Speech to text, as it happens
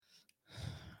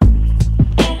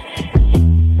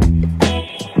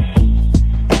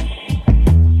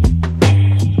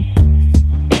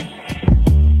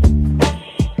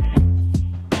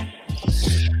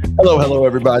Hello,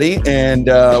 everybody, and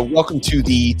welcome to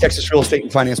the Texas Real Estate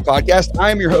and Finance Podcast.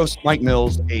 I am your host, Mike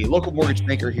Mills, a local mortgage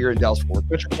banker here in Dallas-Fort Worth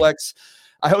Metroplex.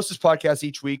 I host this podcast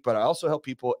each week, but I also help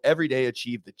people every day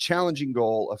achieve the challenging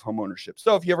goal of homeownership.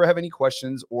 So if you ever have any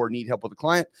questions or need help with a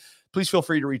client, please feel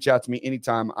free to reach out to me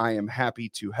anytime. I am happy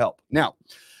to help. Now,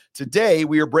 today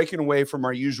we are breaking away from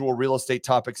our usual real estate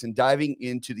topics and diving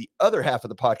into the other half of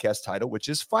the podcast title, which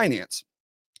is finance.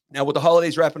 Now, with the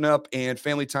holidays wrapping up and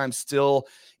family time still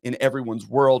in everyone's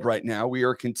world right now, we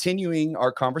are continuing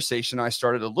our conversation I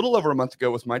started a little over a month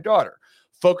ago with my daughter,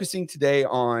 focusing today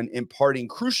on imparting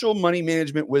crucial money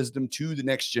management wisdom to the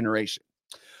next generation.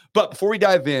 But before we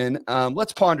dive in,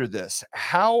 let's ponder this.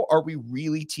 How are we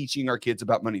really teaching our kids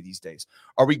about money these days?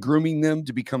 Are we grooming them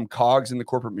to become cogs in the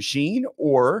corporate machine,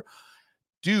 or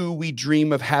do we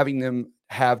dream of having them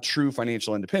have true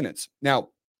financial independence? Now,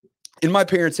 in my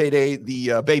parents' heyday,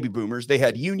 the baby boomers, they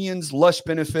had unions, lush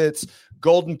benefits,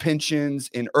 golden pensions,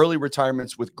 and early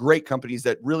retirements with great companies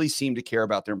that really seemed to care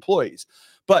about their employees.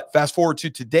 But fast forward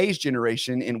to today's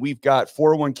generation, and we've got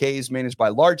 401ks managed by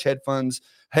large hedge funds,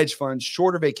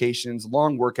 shorter vacations,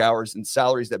 long work hours, and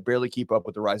salaries that barely keep up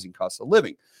with the rising cost of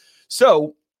living.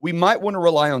 So we might want to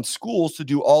rely on schools to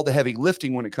do all the heavy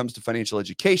lifting when it comes to financial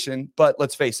education. But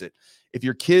let's face it, if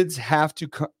your kids have to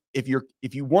if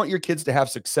you want your kids to have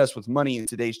success with money in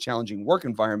today's challenging work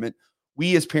environment,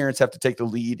 we as parents have to take the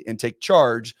lead and take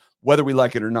charge, whether we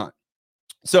like it or not.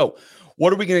 So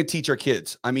what are we going to teach our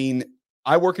kids? I mean,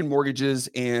 I work in mortgages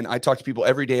and I talk to people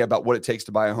every day about what it takes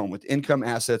to buy a home with income,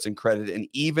 assets, and credit. And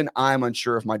even I'm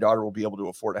unsure if my daughter will be able to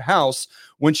afford a house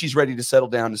when she's ready to settle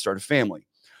down and start a family.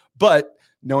 But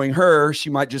knowing her, she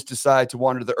might just decide to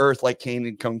wander the earth like Caine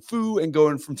in Kung Fu and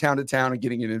going from town to town and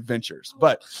getting in adventures.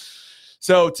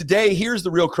 So today, here's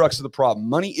the real crux of the problem.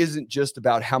 Money isn't just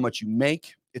about how much you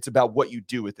make. It's about what you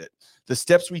do with it. The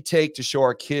steps we take to show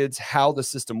our kids how the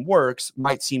system works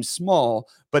might seem small,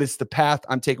 but it's the path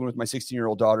I'm taking with my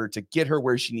 16-year-old daughter to get her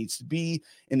where she needs to be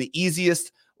in the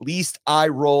easiest, least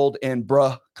eye-rolled and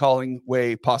bruh-calling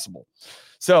way possible.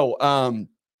 So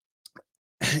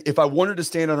if I wanted to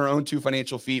stand on our own two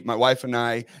financial feet, my wife and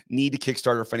I need to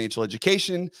kickstart our financial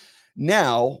education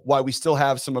now, while we still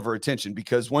have some of her attention,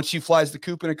 because once she flies the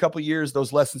coop in a couple of years,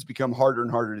 those lessons become harder and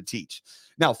harder to teach.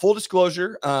 Now, full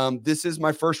disclosure, this is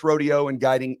my first rodeo in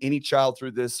guiding any child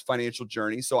through this financial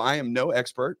journey. So I am no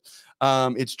expert.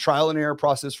 It's trial and error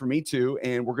process for me too.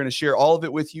 And we're going to share all of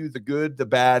it with you, the good, the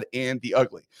bad, and the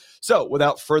ugly. So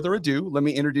without further ado, let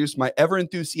me introduce my ever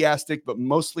enthusiastic, but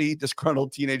mostly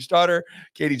disgruntled teenage daughter,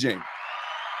 Katie Jane.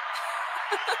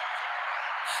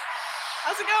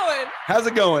 How's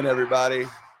it going, everybody?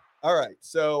 All right.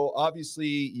 So obviously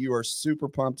you are super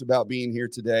pumped about being here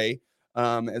today,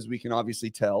 as we can obviously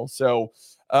tell. So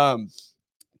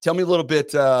tell me a little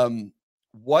bit, all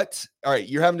right,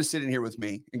 you're having to sit in here with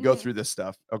me and go through this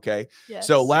stuff. Okay. Yes.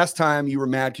 So last time you were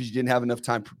mad because you didn't have enough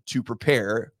time to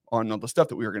prepare on all the stuff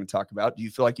that we were going to talk about. Do you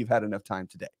feel like you've had enough time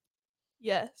today?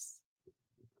 Yes.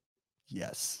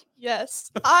 Yes.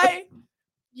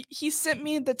 He sent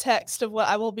me the text of what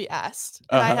I will be asked,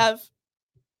 and I have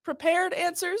prepared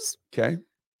answers. Okay.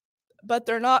 But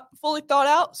they're not fully thought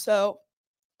out, so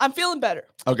I'm feeling better.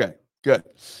 Okay, good.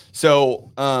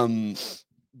 So, I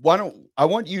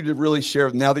want you to really share,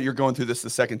 now that you're going through this the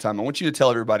second time, I want you to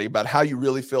tell everybody about how you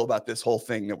really feel about this whole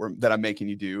thing that I'm making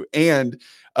you do, and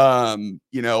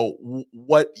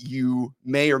what you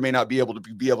may or may not be able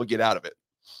to get out of it.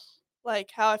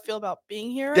 Like how I feel about being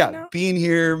here right now? Yeah, being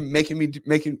here, making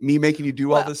you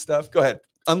do all this stuff. Go ahead.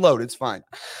 Unload. It's fine.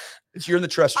 You're in the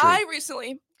trust tree. I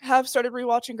recently have started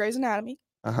rewatching Grey's Anatomy.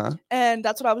 And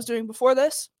that's what I was doing before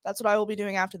this. That's what I will be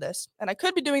doing after this. And I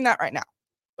could be doing that right now,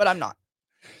 but I'm not.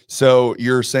 So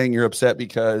you're saying you're upset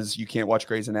because you can't watch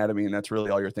Grey's Anatomy, and that's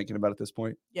really all you're thinking about at this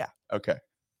point? Yeah. Okay.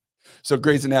 So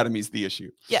Grey's Anatomy is the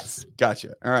issue. Yes.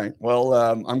 Gotcha. All right. Well,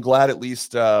 I'm glad at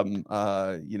least,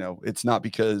 it's not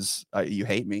because you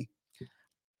hate me.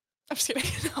 I'm just kidding.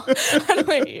 No, I don't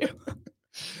hate you.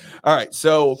 All right.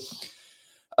 So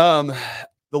the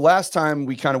last time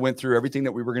we kind of went through everything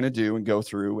that we were going to do and go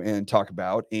through and talk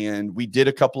about, and we did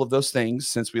a couple of those things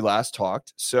since we last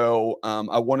talked. So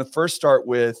I want to first start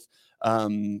with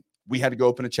we had to go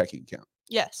open a checking account.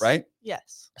 Yes. Right?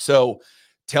 Yes. So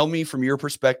tell me from your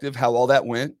perspective how all that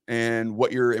went and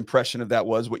what your impression of that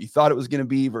was, what you thought it was going to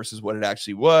be versus what it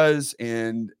actually was,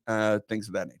 and things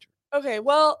of that nature. Okay,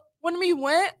 well, when we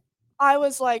went, I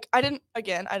was like, I didn't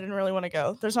really want to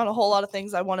go. There's not a whole lot of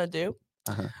things I want to do.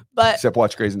 But except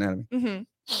watch Grey's Anatomy.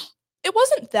 It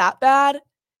wasn't that bad.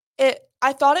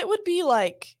 I thought it would be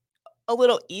like a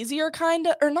little easier, kind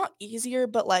of, or not easier,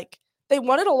 but like they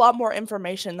wanted a lot more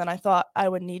information than I thought I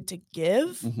would need to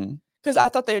give. Because I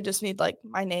thought they would just need like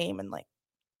my name and like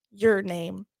your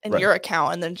name and your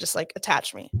account and then just like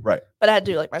attach me. Right. But I had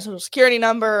to do like my social security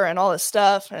number and all this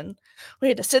stuff. And we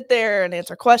had to sit there and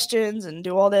answer questions and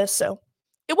do all this. So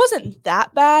it wasn't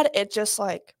that bad. It just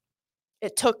like,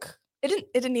 it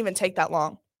didn't even take that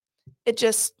long.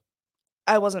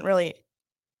 I wasn't really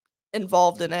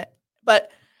involved in it,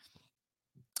 but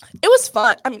it was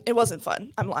fun. I mean, it wasn't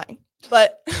fun. I'm lying,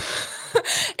 but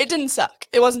it didn't suck.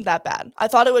 It wasn't that bad. I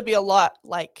thought it would be a lot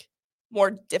like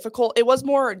more difficult. It was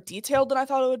more detailed than I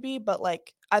thought it would be, but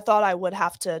like I thought I would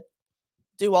have to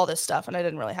do all this stuff and I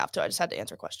didn't really have to. I just had to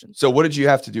answer questions. So what did you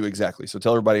have to do exactly? So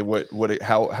tell everybody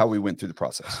how we went through the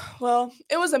process. Well,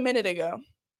 it was a minute ago,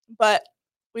 but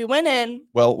we went in.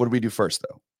 Well, what did we do first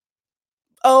though?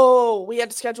 Oh, we had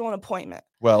to schedule an appointment.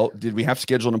 Well, did we have to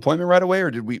schedule an appointment right away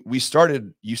or did you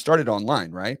started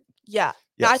online, right? Yeah.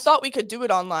 Yes. I thought we could do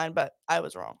it online, but I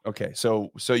was wrong. Okay.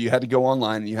 So you had to go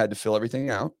online and you had to fill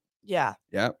everything out. Yeah.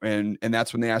 Yeah. And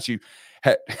that's when they asked you,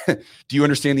 do you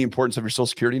understand the importance of your social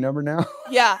security number now?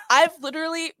 Yeah. I've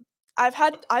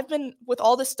been with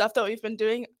all this stuff that we've been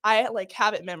doing. I like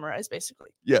have it memorized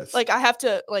basically. Yes. Like I have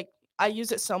to like, I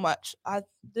use it so much. I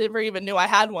never even knew I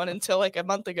had one until like a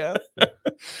month ago.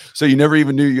 So you never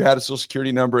even knew you had a social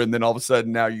security number. And then all of a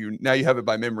sudden now you have it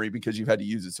by memory because you've had to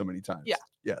use it so many times. Yeah.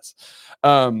 Yes.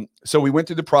 So we went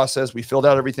through the process, we filled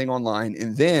out everything online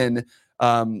and then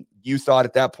you thought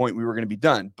at that point we were going to be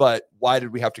done, but why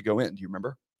did we have to go in? Do you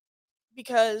remember?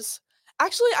 Because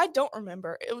actually I don't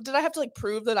remember. Did I have to like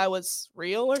prove that I was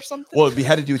real or something? Well, it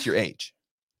had to do with your age.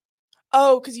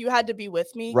 Oh, because you had to be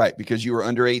with me? Right, because you were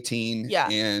under 18. Yeah.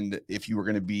 And if you were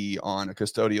going to be on a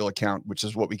custodial account, which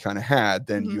is what we kind of had,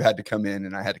 then you had to come in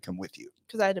and I had to come with you.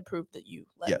 Because I had to prove that you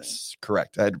let me. Yes,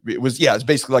 correct. It's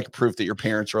basically like a proof that your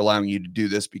parents are allowing you to do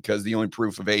this because the only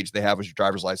proof of age they have was your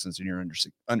driver's license and you're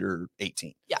under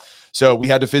 18. Yeah. So we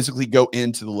had to physically go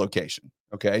into the location.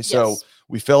 Okay. So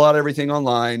we fill out everything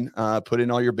online, put in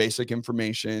all your basic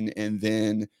information, and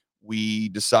then we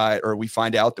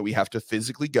find out that we have to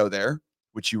physically go there,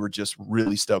 which you were just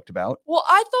really stoked about. Well,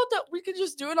 I thought that we could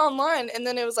just do it online and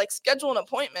then it was like schedule an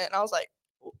appointment. And I was like,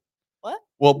 what?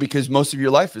 Well, because most of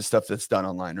your life is stuff that's done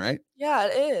online, right? Yeah,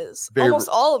 it is. Almost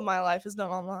all of my life is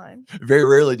done online. Very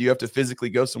rarely do you have to physically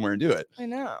go somewhere and do it. I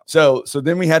know. So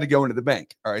then we had to go into the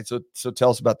bank. All right. So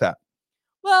tell us about that.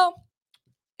 Well,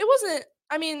 it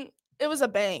was a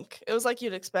bank. It was like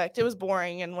you'd expect. It was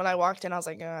boring. And when I walked in, I was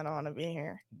like, I don't want to be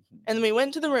here. And then we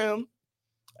went to the room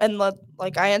and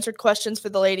like I answered questions for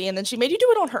the lady. And then she made you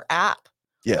do it on her app,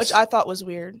 which I thought was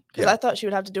weird because I thought she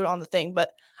would have to do it on the thing.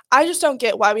 But I just don't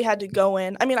get why we had to go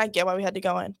in. I mean, I get why we had to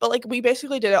go in, but like we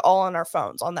basically did it all on our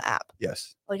phones on the app.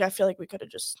 Yes. Like I feel like we could have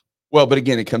just. Well, but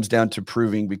again, it comes down to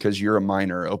proving because you're a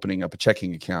minor opening up a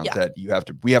checking account that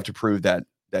we have to prove that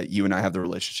you and I have the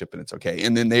relationship and it's okay.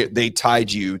 And then they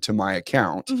tied you to my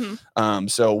account. Mm-hmm.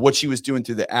 So what she was doing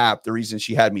through the app, the reason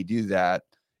she had me do that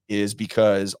is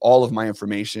because all of my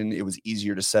information, it was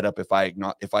easier to set up if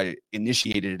I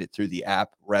initiated it through the app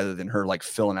rather than her like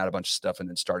filling out a bunch of stuff and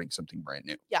then starting something brand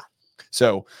new. Yeah.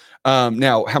 So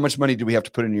now how much money do we have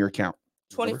to put in your account?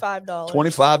 $25.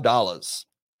 $25.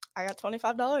 I got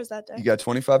 $25 that day. You got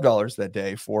 $25 that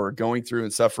day for going through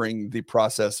and suffering the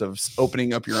process of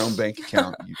opening up your own bank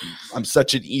account. I'm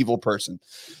such an evil person.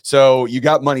 So you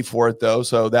got money for it though.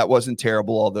 So that wasn't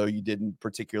terrible, although you didn't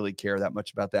particularly care that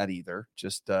much about that either.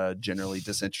 Just generally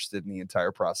disinterested in the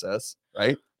entire process,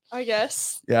 right? I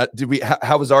guess. Yeah.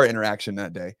 How was our interaction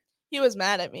that day? He was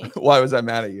mad at me. Why was I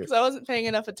mad at you? Because I wasn't paying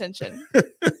enough attention.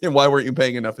 And why weren't you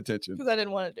paying enough attention? Because I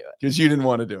didn't want to do it. Because you didn't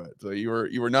want to do it. So you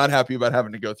were not happy about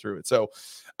having to go through it. So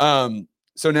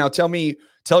now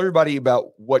tell everybody about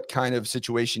what kind of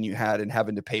situation you had in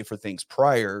having to pay for things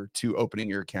prior to opening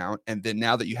your account. And then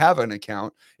now that you have an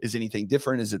account, is anything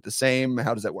different? Is it the same?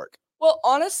 How does that work? Well,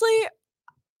 honestly,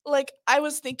 like I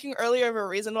was thinking earlier of a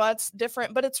reason why it's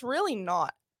different, but it's really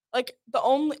not. Like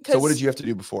So what did you have to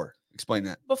do before? Explain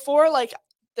that. Before, like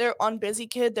there on Busy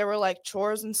Kid, there were like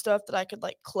chores and stuff that I could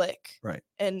like click. Right.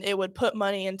 And it would put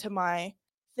money into my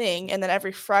thing. And then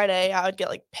every Friday I would get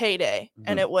like payday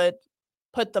and it would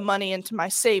put the money into my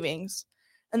savings.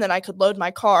 And then I could load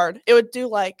my card. It would do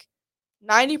like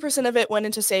 90% of it went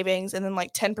into savings and then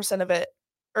like 10% of it,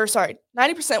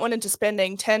 90% went into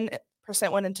spending, 10%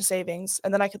 went into savings.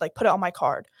 And then I could like put it on my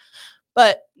card.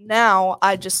 But now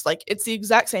I just like, it's the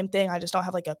exact same thing. I just don't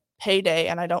have like a payday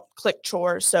and I don't click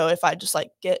chores. So if I just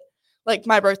like get like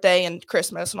my birthday and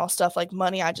Christmas and all stuff like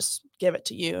money, I just give it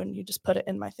to you and you just put it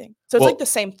in my thing. So it's like the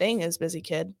same thing as Busy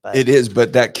Kid, but it is.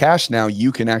 But that cash now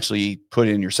you can actually put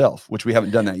in yourself, which we haven't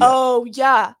done that yet. Oh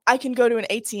yeah, I can go to an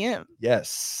ATM.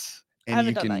 Yes, and I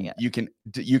haven't done that yet.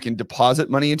 you can deposit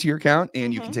money into your account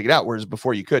and you can take it out, whereas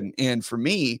before you couldn't. And for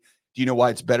me, do you know why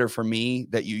it's better for me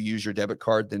that you use your debit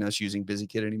card than us using Busy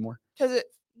Kid anymore? Because it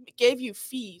gave you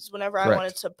fees whenever Correct. I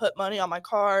wanted to put money on my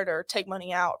card or take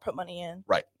money out or put money in.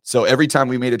 Right. So every time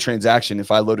we made a transaction, if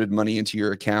I loaded money into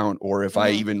your account, or if I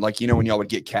even, like, when y'all would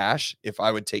get cash, if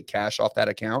I would take cash off that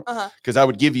account, because I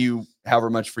would give you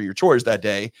however much for your chores that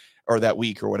day or that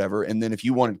week or whatever. And then if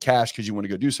you wanted cash because you want to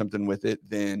go do something with it,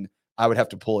 then I would have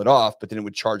to pull it off, but then it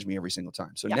would charge me every single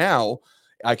time. So now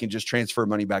I can just transfer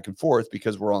money back and forth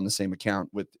because we're on the same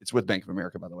account it's with Bank of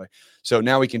America, by the way. So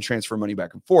now we can transfer money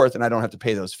back and forth and I don't have to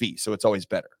pay those fees. So it's always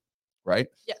better. Right?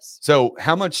 Yes. So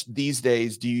how much these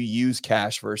days do you use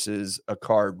cash versus a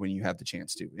card when you have the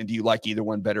chance to? And do you like either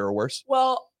one better or worse?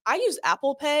 Well, I use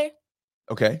Apple Pay.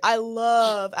 Okay. I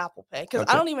love Apple Pay because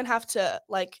I don't even have to,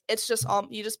 like, it's just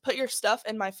you just put your stuff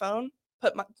in my phone,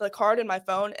 put the card in my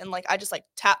phone, and like I just like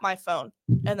tap my phone,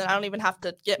 and then I don't even have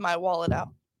to get my wallet out.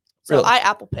 So really? I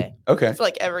Apple Pay. Okay. For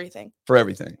like everything. For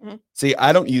everything. See,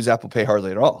 I don't use Apple Pay hardly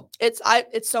at all. It's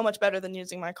so much better than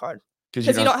using my card.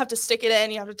 Because you don't have to stick it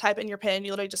in. You have to type in your PIN.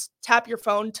 You literally just tap your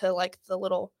phone to like the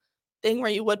little thing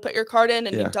where you would put your card in,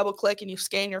 and you double click and you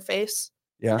scan your face.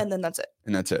 Yeah. And then that's it.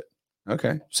 And that's it.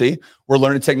 Okay. See, we're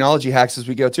learning technology hacks as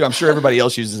we go too. I'm sure everybody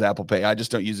else uses Apple Pay. I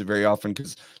just don't use it very often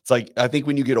because it's like, I think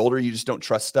when you get older, you just don't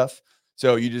trust stuff.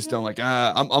 So you just don't like,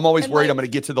 I'm always worried I'm going to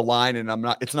get to the line and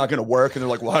it's not going to work. And they're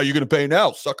like, well, how are you going to pay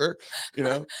now, sucker?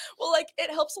 Well, like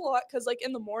it helps a lot because like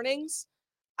in the mornings,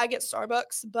 I get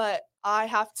Starbucks, but I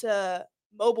have to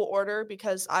mobile order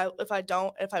because if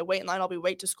I wait in line, I'll be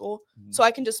late to school. So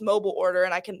I can just mobile order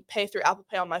and I can pay through Apple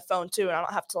Pay on my phone too. And I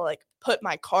don't have to like put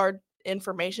my card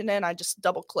information in. I just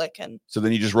double click and so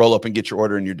then you just roll up and get your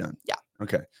order and you're done. Yeah.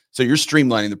 Okay. So you're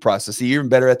streamlining the process. See, you're even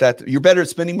better at that. You're better at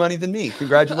spending money than me.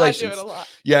 Congratulations. I do it a lot.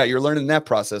 Yeah, you're learning that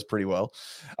process pretty well.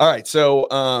 All right.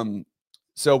 So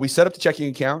so we set up the checking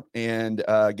account and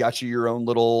got you your own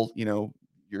little,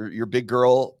 your big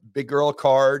girl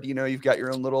card. You've got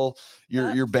your own little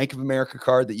your Bank of America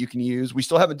card that you can use. We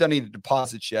still haven't done any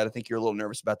deposits yet. I think you're a little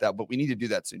nervous about that, but we need to do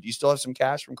that soon. Do you still have some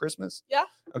cash from Christmas? Yeah.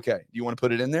 Okay. Do you want to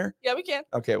put it in there? Yeah, we can.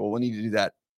 Okay. Well, we'll need to do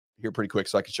that here pretty quick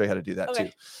so I can show you how to do that too.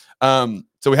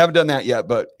 So we haven't done that yet,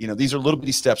 but these are little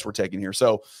bitty steps we're taking here.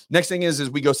 So next thing is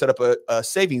we go set up a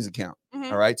savings account.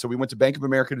 All right. So we went to Bank of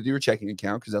America to do a checking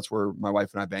account because that's where my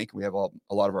wife and I bank. We have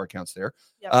a lot of our accounts there.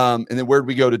 Yep. And then where did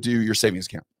we go to do your savings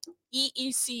account?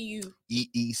 EECU.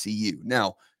 EECU.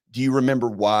 Now, do you remember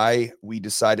why we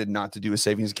decided not to do a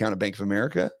savings account at Bank of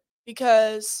America?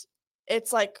 Because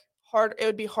it's like hard. It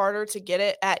would be harder to get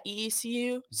it at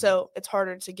EECU. So it's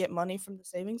harder to get money from the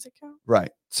savings account.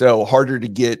 Right. So harder to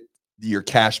get your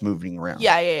cash moving around.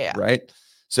 Yeah. Right.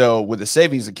 So with a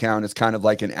savings account, it's kind of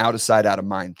like an out of sight, out of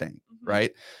mind thing.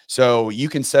 Right. So you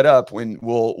can set up when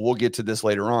we'll get to this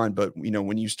later on, but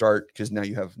when you start, because now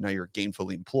you're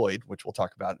gainfully employed, which we'll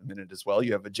talk about in a minute as well.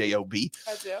 You have a job. I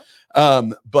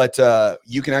do. But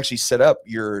you can actually set up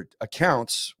your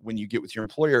accounts when you get with your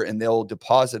employer, and they'll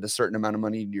deposit a certain amount of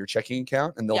money into your checking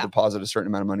account, and they'll deposit a certain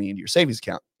amount of money into your savings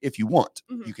account if you want.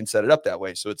 You can set it up that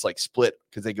way, so it's like split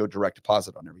because they go direct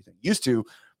deposit on everything. Used to,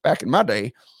 back in my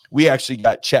day, we actually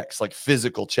got checks, like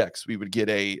physical checks. We would get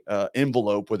a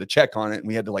envelope with a check on it, and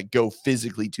we had to like go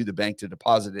physically to the bank to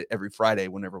deposit it every Friday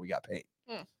whenever we got paid.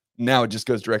 Now it just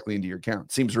goes directly into your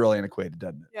account. Seems really antiquated,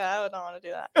 doesn't it? Yeah, I would not want to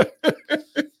do that.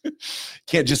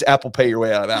 Can't just Apple Pay your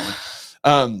way out of that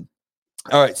one.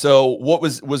 All right. So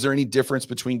was there any difference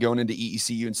between going into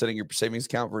EECU and setting your savings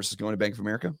account versus going to Bank of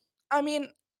America? I mean,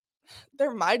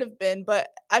 there might have been, but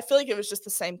I feel like it was just the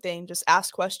same thing. Just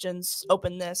ask questions,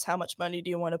 open this. How much money do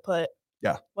you want to put?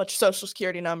 Yeah. What's your social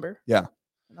security number? Yeah.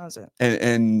 And that was it.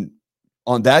 And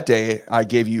on that day, I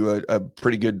gave you a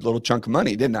pretty good little chunk of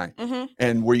money, didn't I?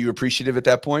 And were you appreciative at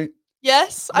that point?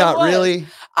 Yes. Not really.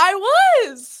 I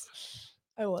was.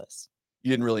 You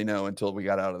didn't really know until we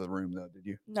got out of the room, though, did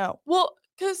you? No. Well,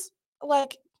 because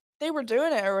like they were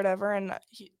doing it or whatever, and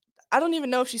I don't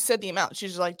even know if she said the amount.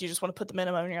 She's like, do you just want to put the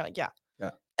minimum? And you're like, yeah.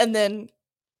 Yeah. And then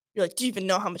you're like, do you even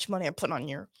know how much money I put on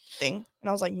your thing? And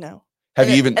I was like, no. And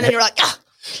then you're like, ah.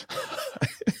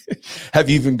 Have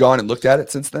you even gone and looked at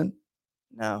it since then?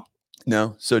 No.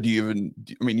 No. So do you even,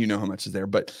 you know how much is there,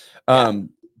 but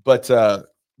that's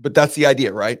the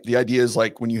idea, right? The idea is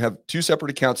like when you have two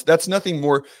separate accounts, that's nothing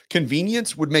more.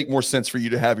 Convenience would make more sense for you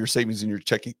to have your savings and your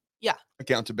checking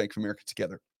account to Bank of America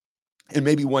together. And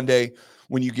maybe one day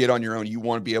when you get on your own, you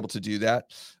want to be able to do that.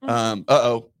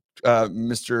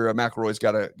 Mr. McElroy's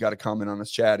got a comment on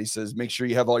his chat. He says, make sure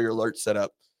you have all your alerts set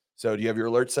up. So do you have your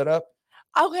alerts set up?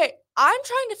 Okay, I'm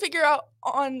trying to figure out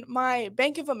on my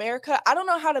Bank of America. I don't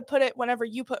know how to put it whenever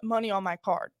you put money on my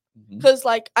card. Because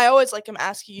like I always like am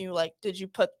asking you like, did you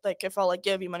put like if I'll like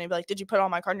give you money, be like, did you put it on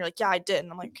my card? And you're like, yeah, I did.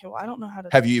 And I'm like, okay, well, I don't know how to.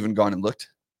 Have you even gone and looked?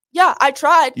 Yeah, I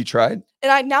tried. You tried?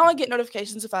 And I get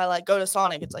notifications if I like go to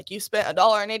Sonic. It's like you spent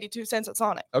 $1.82 at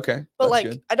Sonic. Okay, but like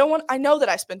good. I know that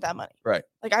I spent that money. Right.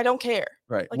 Like I don't care.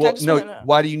 Right. Like, well, no.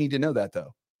 Why do you need to know that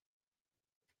though?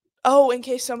 Oh, in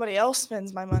case somebody else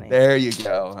spends my money. There you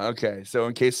go. Okay. So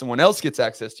in case someone else gets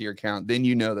access to your account, then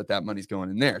you know that money's going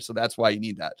in there. So that's why you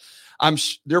need that.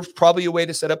 There's probably a way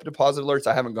to set up deposit alerts.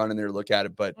 I haven't gone in there to look at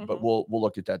it, but we'll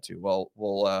look at that too.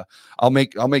 Well, I'll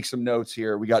make some notes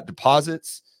here. We got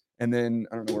deposits, and then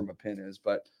I don't know where my pen is,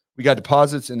 but we got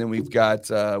deposits, and then we've got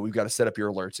to set up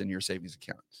your alerts in your savings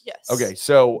account. Yes. Okay.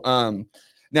 So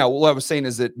now, what I was saying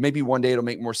is that maybe one day it'll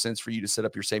make more sense for you to set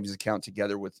up your savings account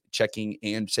together with checking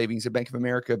and savings at Bank of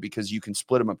America, because you can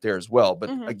split them up there as well.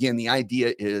 But again, the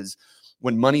idea is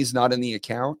when money's not in the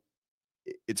account,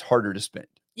 it's harder to spend.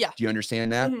 Yeah. Do you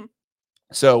understand that?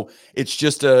 So it's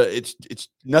just it's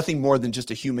nothing more than just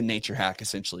a human nature hack,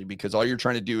 essentially, because all you're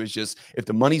trying to do is just, if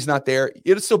the money's not there,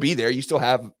 it'll still be there. You still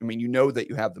have, you know that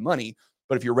you have the money,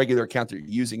 but if your regular account that you're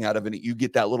using out of it, you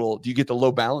get that do you get the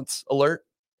low balance alert?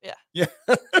 Yeah. Yeah.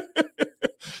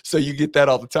 So you get that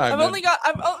all the time. I've only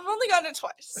gotten it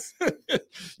twice.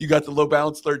 You got the low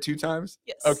balance alert 2 times?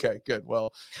 Yes. Okay, good.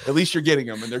 Well, at least you're getting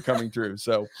them and they're coming through.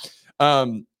 So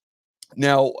now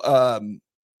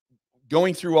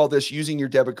going through all this, using your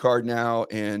debit card now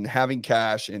and having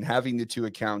cash and having the 2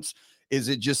 accounts, is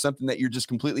it just something that you're just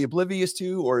completely oblivious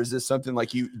to, or is this something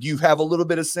like you have a little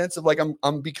bit of sense of like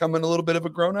I'm becoming a little bit of a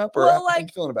grown up, or how are you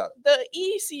feeling about it? The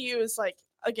ECU is like,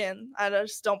 again, I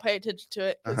just don't pay attention to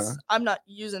it because I'm not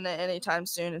using it anytime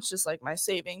soon. It's just like my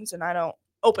savings, and I don't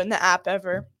open the app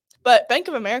ever. But Bank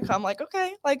of America, I'm like,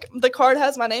 okay, like the card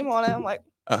has my name on it. I'm like,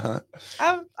 I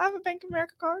have a Bank of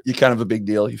America card. You're kind of a big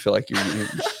deal. You feel like you're.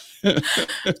 A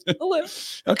little.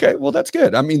 Okay, well that's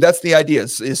good. That's the idea.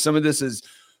 Is some of this is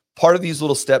part of these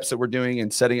little steps that we're doing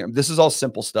and setting up. This is all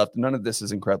simple stuff. None of this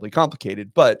is incredibly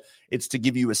complicated, but it's to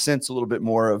give you a sense a little bit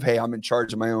more of, hey, I'm in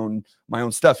charge of my own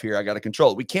stuff here. I got to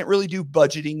control it. We can't really do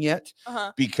budgeting yet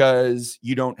because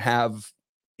you don't have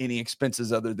any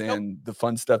expenses other than the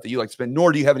fun stuff that you like to spend,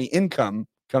 nor do you have any income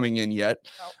coming in yet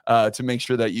to make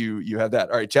sure that you have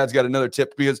that. All right, Chad's got another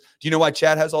tip, because do you know why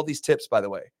Chad has all these tips, by the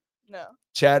way? No.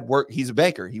 Chad he's a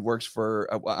banker. He works for,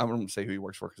 I won't say who he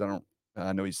works for because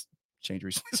I know he's changed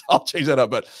recently, so I'll change that up.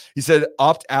 But he said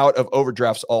opt out of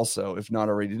overdrafts also, if not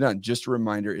already done. Just a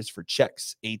reminder, it's for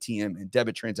checks, ATM, and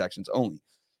debit transactions only.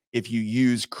 If you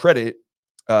use credit,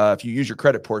 if you use your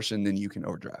credit portion, then you can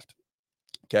overdraft.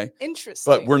 Okay. Interesting.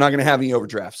 But we're not going to have any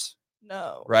overdrafts.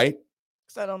 No. Right?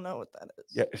 Because I don't know what that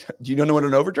is. Yeah. Do you know what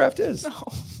an overdraft is? No.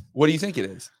 What do you think it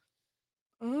is?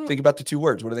 Think about the 2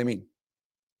 words. What do they mean?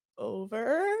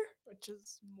 Over, which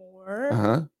is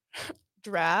more.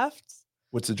 Draft.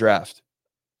 What's a draft?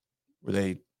 Where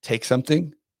they take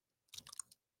something.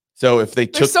 So if they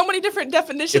There's so many different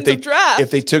definitions of draft.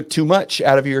 If they took too much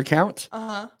out of your account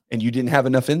and you didn't have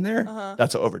enough in there,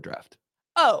 that's an overdraft.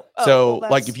 So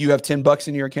like if you have $10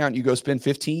 in your account, you go spend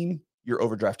 15, you're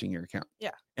overdrafting your account.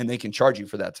 Yeah. And they can charge you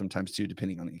for that sometimes too,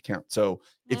 depending on the account. So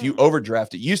if you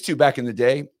overdraft, it used to back in the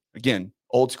day, again,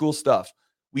 old school stuff,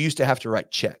 we used to have to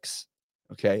write checks.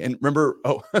 Okay. And remember,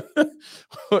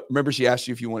 remember she asked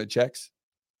you if you wanted checks?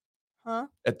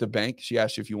 At the bank, she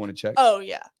asked you if you wanted checks. Oh,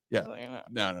 yeah. Yeah.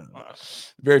 No.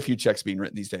 Very few checks being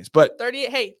written these days. But $38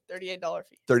 fee.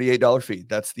 $38 fee.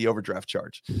 That's the overdraft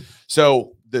charge.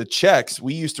 So the checks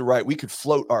we used to write, we could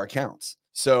float our accounts.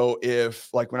 So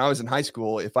if like when I was in high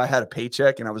school, if I had a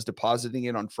paycheck and I was depositing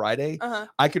it on Friday,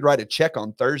 I could write a check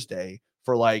on Thursday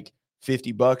for like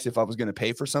 $50 if I was going to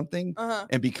pay for something.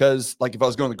 And because like if I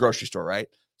was going to the grocery store, right?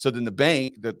 So then the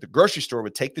bank, the grocery store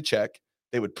would take the check,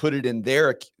 they would put it in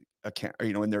their account, or,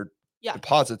 in their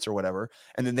deposits or whatever.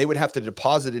 And then they would have to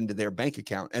deposit into their bank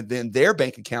account. And then their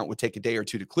bank account would take a day or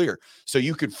 2 to clear. So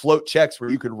you could float checks where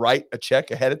you could write a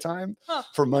check ahead of time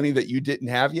for money that you didn't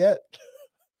have yet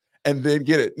and then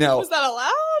get it. Now, was that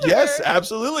allowed? Yes,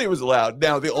 absolutely. It was allowed.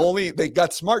 Now they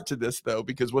got smart to this though,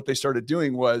 because what they started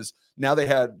doing was now they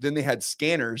had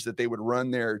scanners that they would run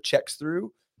their checks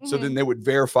through. So then they would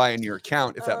verify in your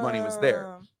account if that money was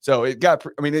there. So it got,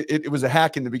 it was a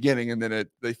hack in the beginning, and then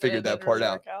they figured that part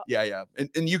out. Yeah.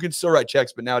 And you can still write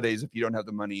checks, but nowadays, if you don't have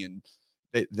the money, and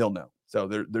they'll know. So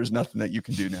there's nothing that you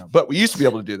can do now, but we used to be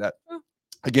able to do that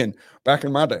again, back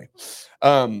in my day.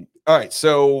 All right.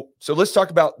 So let's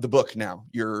talk about the book now,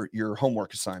 your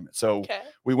homework assignment. So Okay.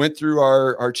 we went through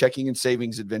our checking and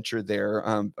savings adventure there.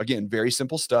 Again, very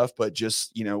simple stuff, but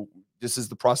just, this is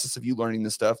the process of you learning the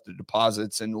stuff, the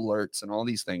deposits and alerts and all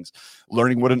these things,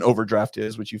 learning what an overdraft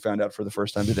is, which you found out for the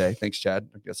first time today. Thanks, Chad.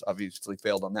 I guess obviously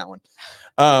failed on that one.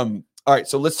 All right.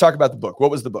 So let's talk about the book. What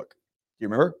was the book? Do you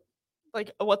remember?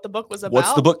 Like what the book was about?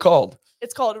 What's the book called?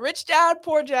 It's called Rich Dad,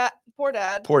 Poor Dad. Poor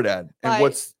Dad. Poor Dad. And by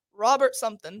what's Robert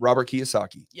something? Robert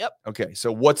Kiyosaki. Yep. Okay.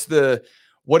 So what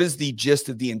is the gist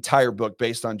of the entire book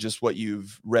based on just what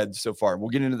you've read so far? We'll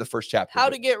get into the first chapter. How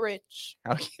to get rich.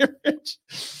 How to get rich.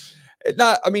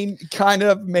 Kind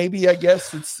of, maybe, I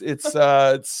guess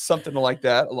it's something like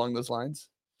that along those lines.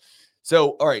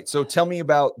 So, all right. So tell me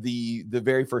about the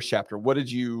very first chapter. What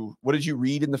did you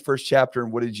read in the first chapter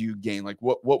and what did you gain? Like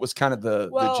what was kind of the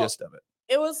gist of it?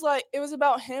 It was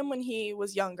about him when he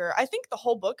was younger. I think the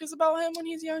whole book is about him when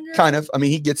he's younger. Kind of. I mean,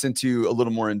 he gets into a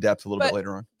little more in depth a little bit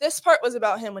later on. This part was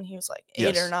about him when he was like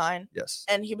 8 or 9. Yes.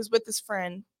 And he was with his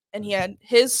friend and he had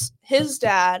his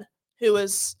dad he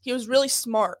was really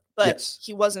smart, but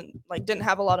he wasn't didn't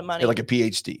have a lot of money. Like a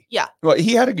PhD. Yeah. Well,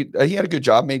 he had a good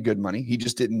job, made good money. He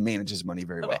just didn't manage his money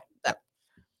very well.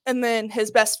 And then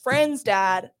his best friend's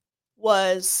dad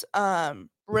was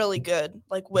really good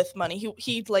with money.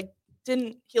 He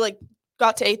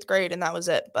got to 8th grade and that was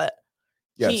it. But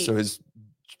so his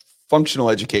functional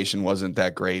education wasn't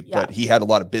that great, but he had a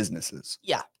lot of businesses.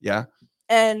 Yeah. Yeah.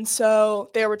 And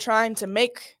so they were trying to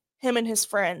him and his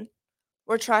friend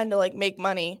were trying to make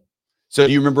money. So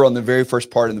do you remember on the very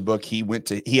first part in the book,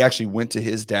 he actually went to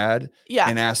his dad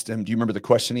and asked him, do you remember the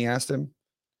question he asked him?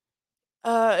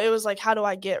 It was like, how do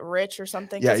I get rich or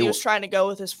something? Because he was trying to go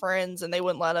with his friends and they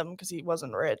wouldn't let him because he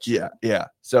wasn't rich. Yeah. Yeah.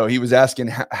 So he was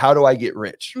asking, how do I get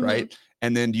rich? Mm-hmm. Right.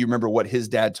 And then do you remember what his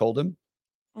dad told him?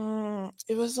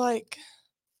 It was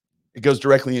it goes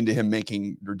directly into him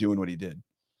making or doing what he did.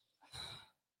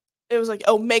 It was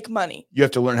make money. You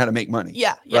have to learn how to make money.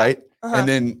 Yeah. Right. Uh-huh.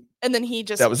 And then he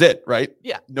just, that was it. Right.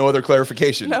 Yeah. No other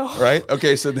clarification. No. Right.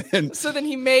 Okay. So then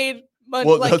he made money.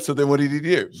 Well, so then what did he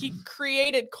do? He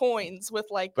created coins with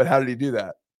But how did he do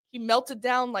that? He melted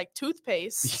down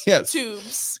toothpaste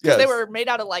tubes because they were made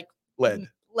out of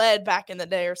lead back in the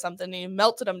day or something. And he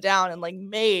melted them down and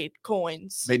made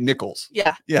coins. Made nickels.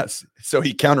 Yeah. Yes. So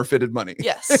he counterfeited money.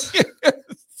 Yes.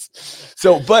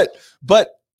 So, but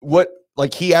what?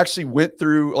 He actually went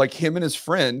through, him and his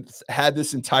friend had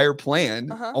this entire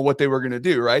plan on what they were going to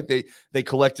do, right? They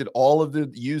collected all of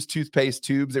the used toothpaste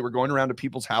tubes. They were going around to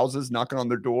people's houses, knocking on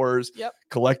their doors,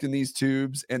 collecting these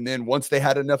tubes. And then once they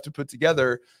had enough to put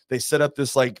together, they set up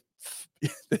this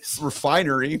this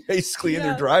refinery basically in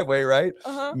their driveway, right?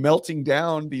 Melting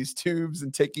down these tubes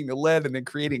and taking the lead and then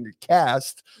creating a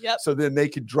cast. So then they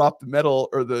could drop the metal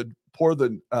or pour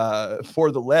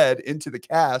the lead into the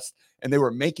cast. And they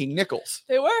were making nickels.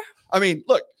 They were. I mean,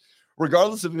 look,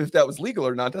 regardless of if that was legal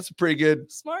or not, that's a pretty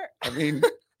good. Smart. I mean,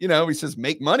 he says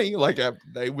make money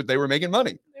they were making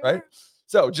money, right?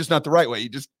 So just not the right way. You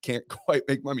just can't quite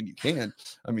make money. You can.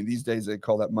 I mean, these days they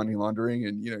call that money laundering,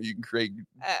 and you can create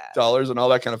dollars and all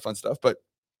that kind of fun stuff. But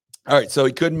all right, so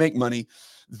he couldn't make money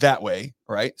that way,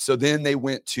 right? So then they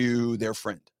went to their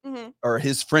friend or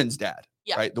his friend's dad,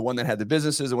 right? The one that had the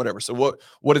businesses and whatever. So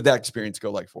what did that experience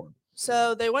go like for him?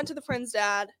 So they went to the friend's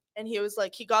dad and he was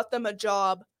he got them a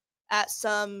job at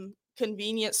some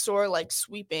convenience store,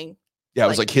 sweeping. Yeah,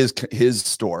 it was his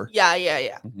store. Yeah.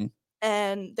 Mm-hmm.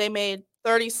 And they made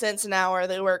 30 cents an hour.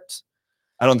 They worked.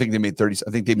 I don't think they made 30.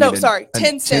 I think they made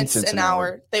 10 cents an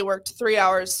hour. They worked 3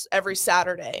 hours every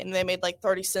Saturday and they made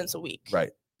 30 cents a week.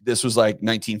 Right. This was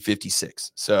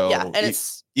 1956. So and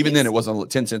even then it wasn't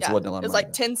 10 cents. Wasn't a lot of money. It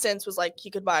was 10 cents was he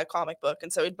could buy a comic book.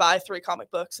 And so he'd buy 3 comic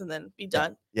books and then be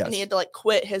done. Yes. And he had to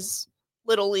quit his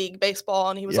little league baseball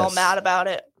and he was all mad about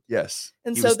it. Yes.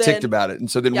 And he was ticked about it.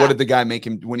 And so then what did the guy make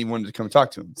him when he wanted to come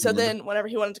talk to him? So then whenever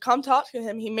he wanted to come talk to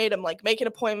him, he made him make an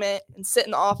appointment and sit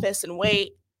in the office and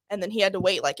wait. And then he had to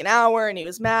wait an hour and he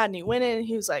was mad and he went in and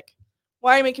he was like,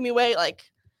 why are you making me wait?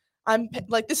 I'm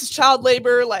this is child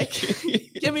labor.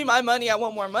 Give me my money. I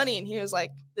want more money. And he was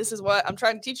like, this is what I'm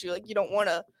trying to teach you. You don't want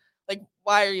to,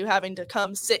 why are you having to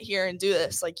come sit here and do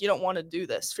this? You don't want to do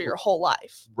this for your whole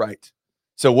life. Right.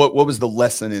 So what was the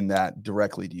lesson in that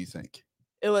directly, do you think?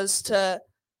 It was to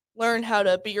learn how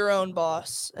to be your own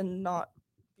boss and not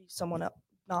be someone else,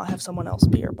 not have someone else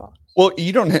be your boss. Well,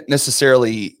 you don't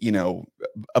necessarily,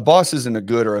 a boss isn't a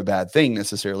good or a bad thing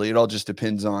necessarily. It all just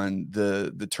depends on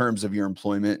the terms of your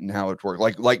employment and how it works.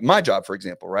 Like my job, for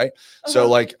example, right?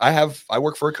 So I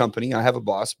work for a company, I have a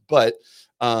boss, but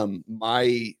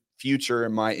my future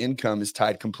and my income is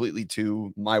tied completely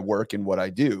to my work and what I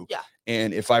do. Yeah.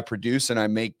 And if I produce and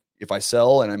if I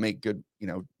sell and I make good,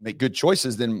 make good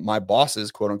choices, then my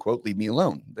bosses, quote unquote, leave me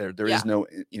alone. There is no,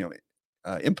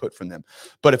 input from them.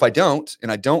 But if I don't,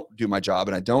 and I don't do my job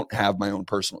and I don't have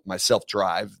my self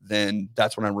drive, then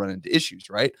that's when I run into issues.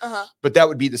 Right. But that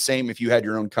would be the same if you had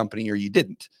your own company or you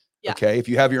didn't. Yeah. Okay. If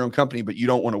you have your own company, but you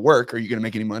don't want to work, are you going to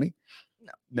make any money?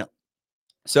 No.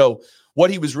 So what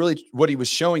he was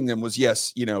showing them was,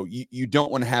 yes, you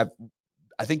don't want to have,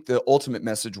 I think the ultimate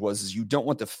message is you don't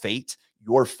want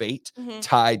your fate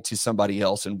tied to somebody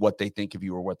else and what they think of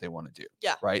you or what they want to do.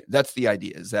 Yeah. Right. That's the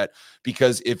idea, is that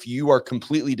because if you are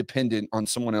completely dependent on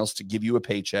someone else to give you a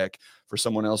paycheck, for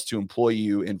someone else to employ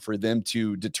you, and for them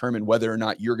to determine whether or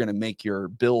not you're going to make your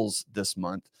bills this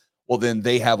month, well, then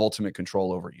they have ultimate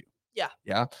control over you. Yeah.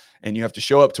 Yeah. And you have to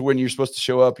show up to when you're supposed to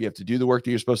show up. You have to do the work that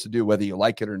you're supposed to do, whether you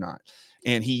like it or not.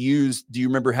 And do you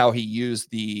remember how he used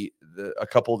a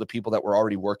couple of the people that were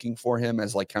already working for him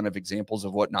as like kind of examples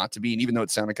of what not to be? And even though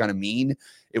it sounded kind of mean,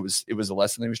 it was a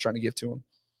lesson he was trying to give to him.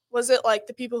 Was it like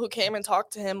the people who came and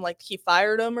talked to him, like he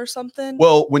fired them or something?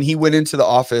 Well, when he went into the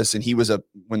office and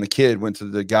when the kid went to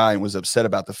the guy and was upset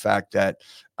about the fact that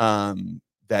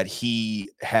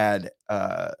he had,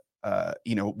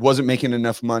 wasn't making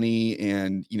enough money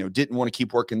and, didn't want to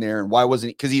keep working there. And why wasn't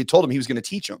he? Because he had told him he was going to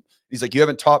teach him. He's like, you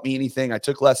haven't taught me anything. I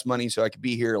took less money so I could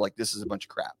be here. Like, this is a bunch of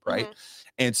crap. Right.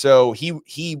 And so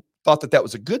he thought that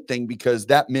was a good thing, because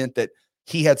that meant that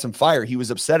he had some fire. He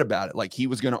was upset about it. Like, he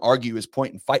was going to argue his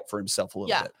point and fight for himself a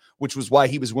little bit, which was why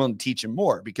he was willing to teach him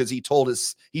more, because he told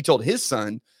his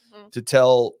son to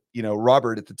tell,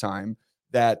 Robert at the time,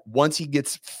 that once he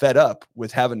gets fed up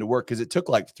with having to work, because it took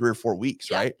like 3 or 4 weeks,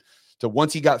 right? So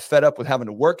once he got fed up with having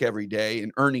to work every day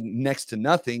and earning next to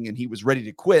nothing, and he was ready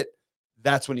to quit,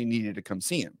 that's when he needed to come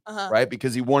see him, right?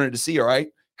 Because he wanted to see, all right,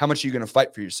 how much are you going to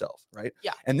fight for yourself, right?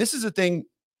 Yeah. And this is a thing,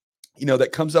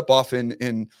 that comes up often,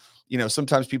 and,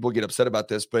 sometimes people get upset about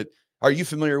this, but are you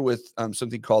familiar with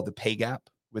something called the pay gap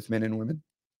with men and women?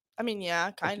 I mean,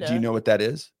 yeah, kind of. Do you know what that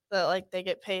is? That like they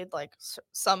get paid like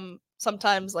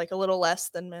sometimes like a little less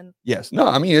than men. Yes. No,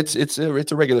 I mean, it's a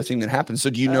regular thing that happens. So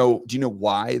do you know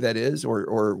why that is,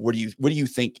 or what do you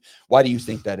think? Why do you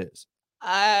think that is? Do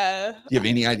you have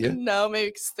any idea? No, maybe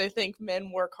because they think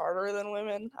men work harder than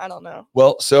women. I don't know.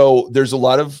 Well, so there's a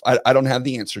lot of, I don't have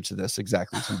the answer to this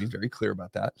exactly, so I'm being very clear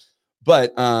about that.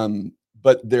 But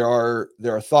there are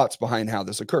thoughts behind how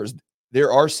this occurs.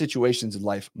 There are situations in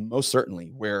life, most certainly,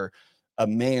 where a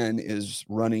man is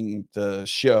running the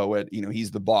show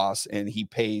he's the boss and he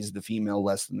pays the female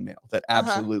less than the male. That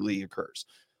absolutely occurs.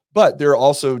 But there are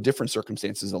also different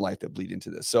circumstances in life that bleed into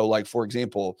this. So, like, for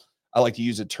example, I like to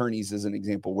use attorneys as an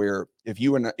example, where if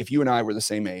you and I were the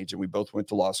same age and we both went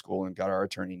to law school and got our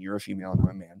attorney, and you're a female and I'm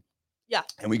a man. Yeah.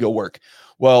 And we go work.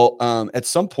 Well, at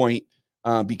some point,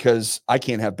 because I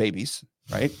can't have babies,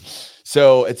 right?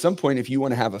 So at some point, if you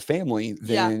want to have a family,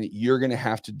 then you're going to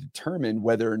have to determine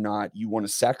whether or not you want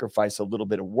to sacrifice a little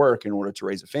bit of work in order to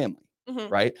raise a family,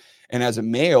 right? And as a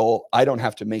male, I don't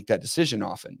have to make that decision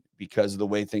often, because of the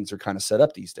way things are kind of set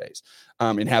up these days,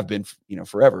 and have been,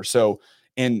 forever. So,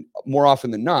 and more often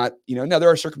than not, now there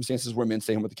are circumstances where men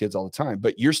stay home with the kids all the time,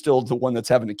 but you're still the one that's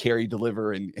having to carry,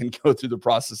 deliver, and go through the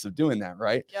process of doing that,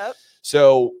 right? Yep.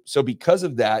 So because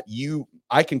of that,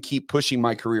 I can keep pushing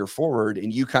my career forward,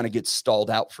 and you kind of get stalled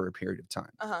out for a period of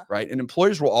time, right? And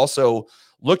employers will also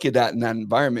look at that in that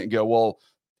environment and go, well,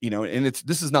 and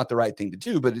this is not the right thing to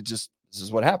do, but this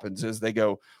is what happens, is they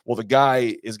go, well, the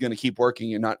guy is going to keep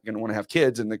working and not going to want to have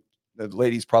kids, and the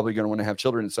lady's probably going to want to have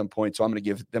children at some point, so I'm going to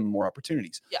give them more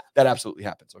opportunities. Yeah, that absolutely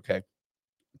happens. Okay.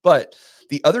 But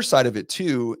the other side of it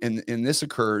too, and this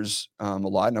occurs a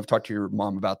lot, and I've talked to your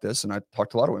mom about this, and I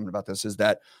talked to a lot of women about this, is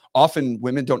that often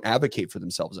women don't advocate for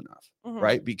themselves enough,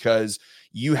 right? Because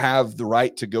you have the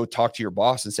right to go talk to your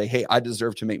boss and say, hey, I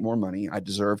deserve to make more money. I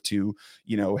deserve to,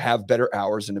 have better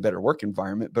hours and a better work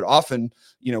environment. But often,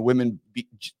 women,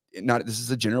 this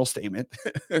is a general statement,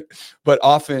 but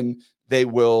often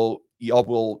y'all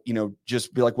will,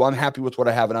 just be like, well, I'm happy with what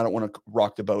I have, and I don't want to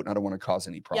rock the boat, and I don't want to cause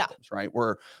any problems, right?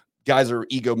 Where guys are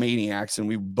egomaniacs, and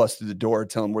we bust through the door,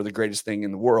 tell them we're the greatest thing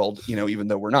in the world, even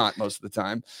though we're not most of the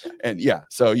time. And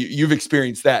so you've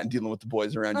experienced that in dealing with the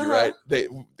boys around you, right?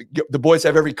 The boys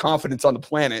have every confidence on the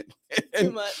planet.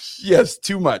 Too much. Yes,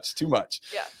 too much.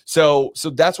 Yeah. So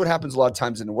that's what happens a lot of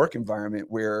times in the work environment,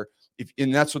 where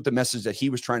and that's what the message that he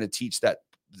was trying to teach, that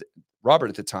Robert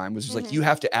at the time was like, Mhm. you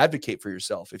have to advocate for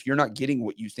yourself. If you're not getting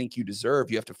what you think you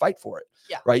deserve, you have to fight for it.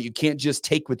 Yeah. Right. You can't just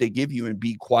take what they give you and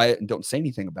be quiet and don't say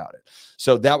anything about it.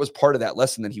 So that was part of that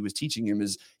lesson that he was teaching him,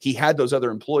 is he had those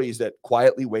other employees that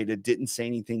quietly waited, didn't say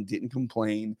anything, didn't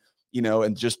complain,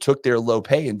 and just took their low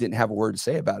pay and didn't have a word to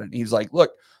say about it. And he's like,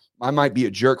 look, I might be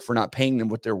a jerk for not paying them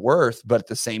what they're worth, but at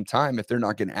the same time, if they're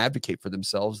not going to advocate for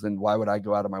themselves, then why would I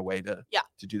go out of my way to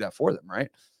do that for them, right?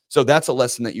 So that's a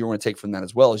lesson that you want to take from that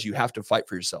as well, is you have to fight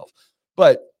for yourself.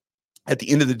 But at the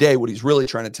end of the day, what he's really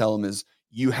trying to tell them is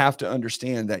you have to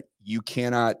understand that you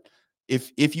cannot,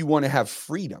 if you want to have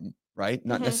freedom, right?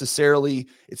 Not necessarily,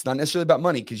 it's not necessarily about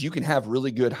money, because you can have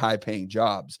really good, high paying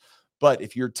jobs. But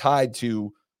if you're tied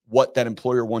to what that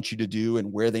employer wants you to do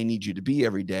and where they need you to be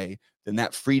every day, then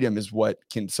that freedom is what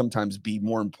can sometimes be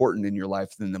more important in your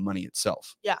life than the money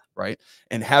itself. Yeah. Right.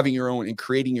 And having your own and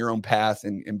creating your own path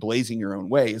and blazing your own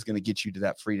way is going to get you to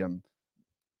that freedom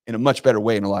in a much better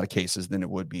way in a lot of cases than it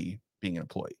would be being an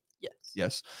employee. Yes.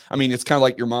 Yes. I mean, it's kind of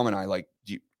like your mom and I, like,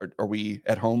 are we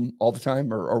at home all the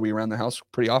time, or are we around the house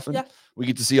pretty often? Yeah. We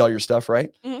get to see all your stuff,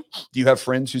 right? Mhm. Do you have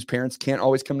friends whose parents can't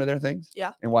always come to their things?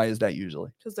 Yeah. And why is that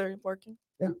usually? Because they're working.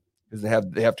 Yeah. Because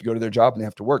they have to go to their job and they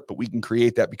have to work, but we can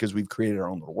create that because we've created our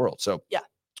own little world. So, yeah.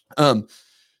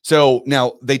 So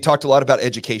now they talked a lot about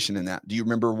education in that. Do you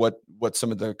remember what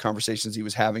some of the conversations he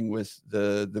was having with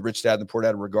the rich dad and the poor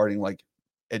dad regarding like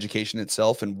education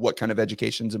itself, and what kind of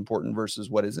education is important versus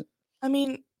what isn't? I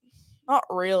mean, not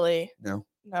really. No,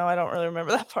 I don't really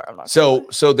remember that part. I'm not. So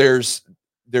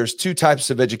there's two types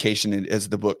of education as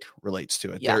the book relates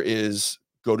to it. Yeah. There is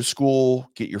go to school,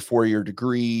 get your 4-year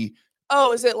degree.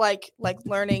 Oh, is it like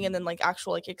learning and then like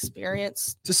actual like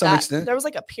experience? To some extent. There was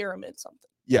like a pyramid something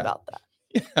about that.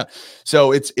 Yeah.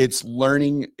 So it's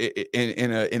learning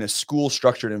in a school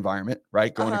structured environment,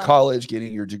 right? Going to college,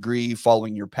 getting your degree,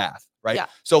 following your path, right? Yeah.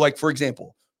 So like, for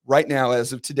example, right now,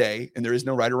 as of today, and there is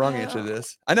no right or wrong answer to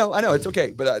this. I know it's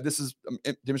okay. But this is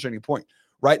demonstrating a point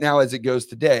right now as it goes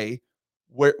today.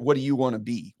 What do you want to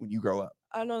be when you grow up?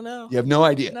 I don't know. You have no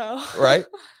idea. No. Right.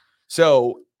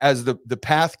 So as the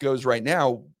path goes right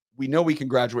now, we know we can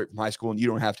graduate from high school and you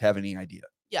don't have to have any idea.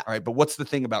 Yeah. All right. But what's the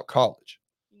thing about college?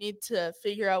 Need to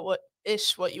figure out what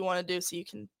you want to do so you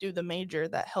can do the major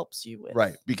that helps you with.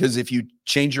 Right. Because if you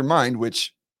change your mind,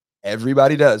 which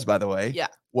everybody does, by the way, yeah.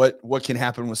 What can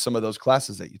happen with some of those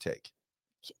classes that you take?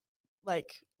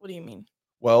 Like, what do you mean?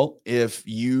 Well,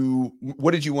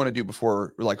 what did you want to do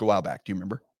before, like a while back? Do you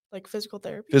remember? Like physical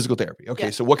therapy. Physical therapy. Okay. Yeah.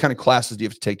 So what kind of classes do you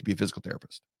have to take to be a physical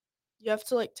therapist? You have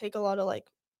to like take a lot of like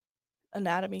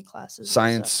anatomy classes.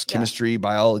 Science, chemistry,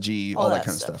 biology, all that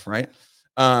kind of stuff, right?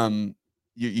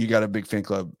 You got a big fan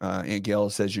club. Aunt Gail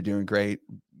says you're doing great,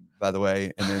 by the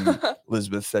way, and then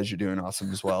Elizabeth says you're doing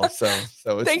awesome as well. So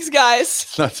it's, thanks, guys.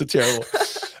 It's not so terrible.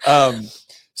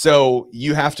 So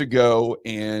you have to go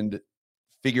and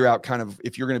figure out kind of,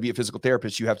 if you're going to be a physical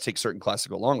therapist, you have to take certain classes to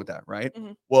go along with that, right?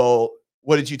 Mm-hmm. Well,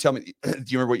 what did you tell me? Do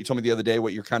you remember what you told me the other day?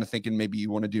 What you're kind of thinking maybe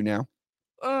you want to do now?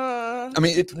 I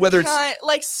mean, whether it's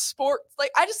like sports,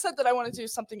 like I just said that I want to do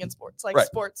something in sports, like right.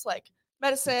 sports, like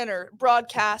medicine or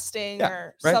broadcasting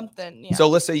or something. Yeah. So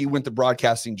let's say you went the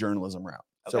broadcasting journalism route.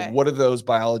 Okay. So what do those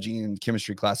biology and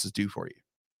chemistry classes do for you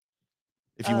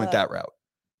if you went that route?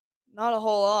 Not a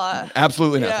whole lot.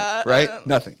 Absolutely nothing, right?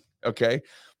 Nothing. Okay.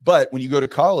 But when you go to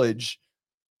college,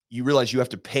 you realize you have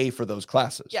to pay for those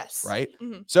classes. Yes. Right.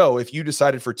 Mm-hmm. So if you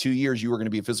decided for 2 years you were going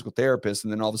to be a physical therapist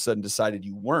and then all of a sudden decided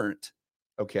you weren't,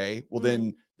 okay, well,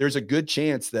 then there's a good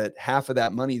chance that half of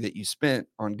that money that you spent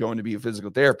on going to be a physical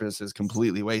therapist is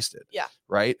completely wasted. Yeah.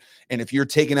 Right. And if you're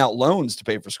taking out loans to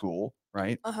pay for school,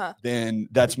 right, then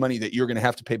that's money that you're going to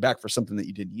have to pay back for something that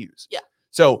you didn't use. Yeah.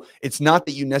 So it's not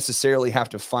that you necessarily have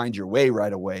to find your way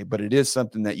right away, but it is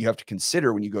something that you have to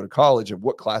consider when you go to college of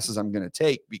what classes I'm going to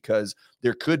take, because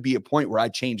there could be a point where I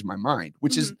change my mind,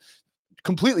 which is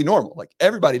completely normal. Like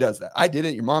everybody does that. I did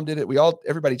it. Your mom did it.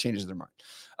 Everybody changes their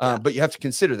mind. But you have to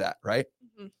consider that, right?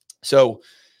 Mm-hmm.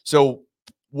 So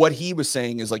what he was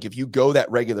saying is, like, if you go that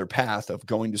regular path of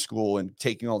going to school and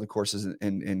taking all the courses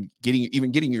and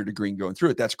getting your degree and going through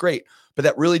it, that's great. But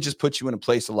that really just puts you in a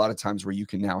place a lot of times where you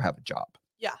can now have a job.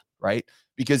 Yeah. Right.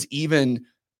 Because even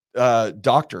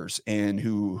doctors and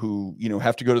who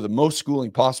have to go to the most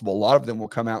schooling possible, a lot of them will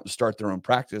come out and start their own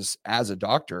practice as a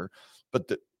doctor,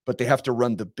 but they have to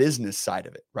run the business side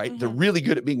of it. Right. Mm-hmm. They're really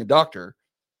good at being a doctor.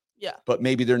 Yeah. But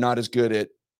maybe they're not as good at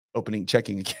opening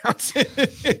checking accounts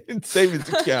and savings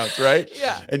accounts, right?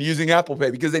 Yeah. And using Apple Pay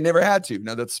because they never had to.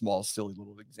 Now that's small, silly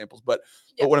little examples. But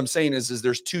what I'm saying is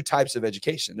there's two types of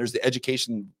education. There's the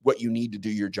education, what you need to do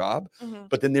your job,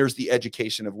 but then there's the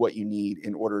education of what you need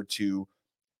in order to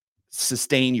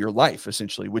sustain your life,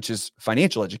 essentially, which is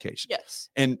financial education. Yes.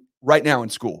 And right now in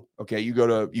school, okay, you go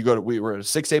to, we were at a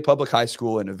 6A public high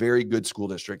school in a very good school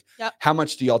district. Yep. How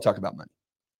much do y'all talk about money?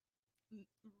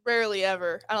 Rarely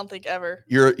ever. I don't think ever.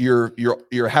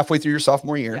 You're halfway through your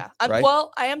sophomore year. Yeah. Right?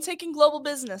 Well, I am taking global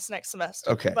business next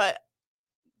semester. Okay. But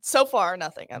so far,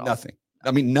 nothing at all. Nothing. I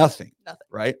mean, nothing. Nothing.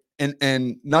 Right.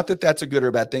 And not that that's a good or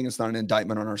a bad thing. It's not an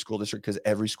indictment on our school district because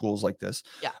every school is like this.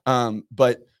 Yeah.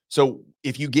 But so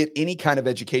if you get any kind of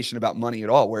education about money at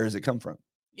all, where does it come from?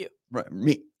 You. Right.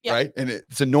 Me. Yeah. Right. And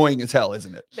it's annoying as hell,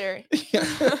 isn't it? Very. Yeah.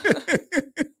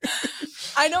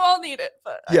 I know I'll need it,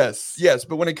 but yes.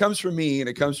 But when it comes from me and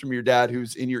it comes from your dad,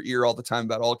 who's in your ear all the time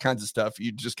about all kinds of stuff,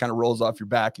 you just kind of rolls off your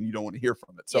back and you don't want to hear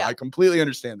from it. So Yeah. I completely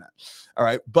understand that. All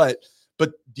right. But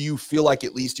do you feel like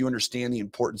at least you understand the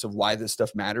importance of why this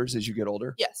stuff matters as you get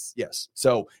older? Yes. Yes.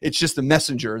 So it's just the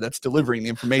messenger that's delivering the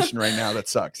information right now that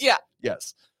sucks. Yeah.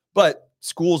 Yes. But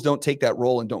schools don't take that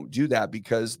role and don't do that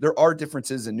because there are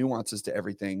differences and nuances to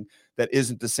everything that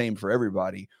isn't the same for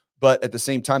everybody. But at the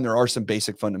same time, there are some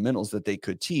basic fundamentals that they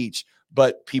could teach,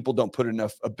 but people don't put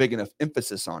a big enough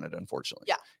emphasis on it, unfortunately.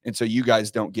 Yeah. And so you guys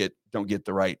don't get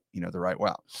the right, the right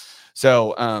wow.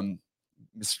 So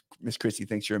Miss Christy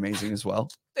thinks you're amazing as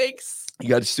well. Thanks. You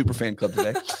got a super fan club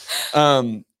today.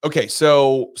 Okay,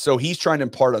 so he's trying to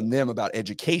impart on them about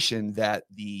education that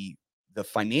the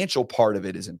financial part of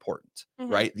it is important,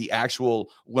 right? The actual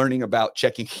learning about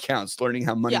checking accounts, learning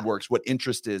how money works, what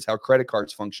interest is, how credit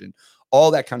cards function, all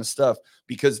that kind of stuff,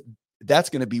 because that's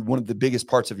going to be one of the biggest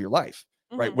parts of your life,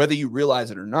 right? Whether you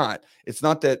realize it or not. It's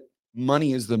not that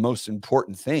money is the most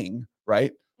important thing,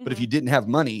 right? But if you didn't have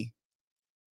money,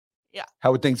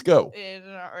 how would things go?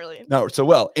 Not really. No, so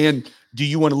well. And do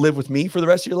you want to live with me for the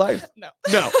rest of your life?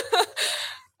 No.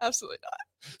 Absolutely not.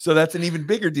 So that's an even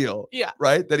bigger deal. Yeah.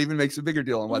 Right? That even makes a bigger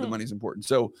deal on why the money's important.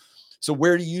 So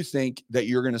where do you think that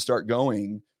you're going to start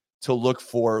going to look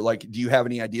for, like, do you have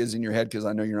any ideas in your head? Because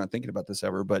I know you're not thinking about this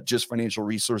ever, but just financial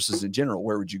resources in general,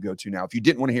 where would you go to now? If you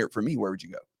didn't want to hear it from me, where would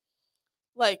you go?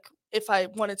 Like, if I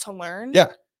wanted to learn? Yeah.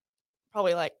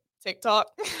 Probably like TikTok.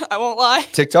 I won't lie.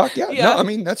 TikTok? Yeah. No, I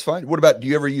mean, that's fine. What about, do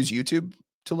you ever use YouTube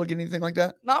to look at anything like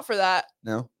that? Not for that.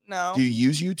 No? No. Do you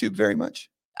use YouTube very much?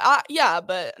 Yeah,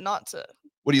 but not to.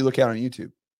 What do you look at on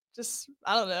YouTube? Just,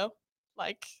 I don't know,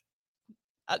 like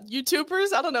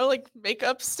YouTubers. I don't know, like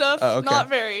makeup stuff. Oh, okay. Not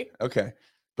very. Okay.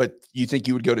 But you think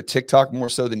you would go to TikTok more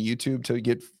so than YouTube to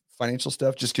get financial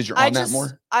stuff just because you're on that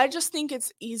more? I just think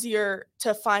it's easier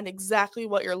to find exactly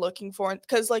what you're looking for,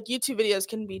 because like YouTube videos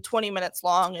can be 20 minutes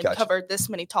long and cover this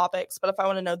many topics. But if I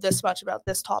want to know this much about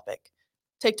this topic,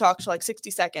 TikTok's like 60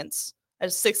 seconds.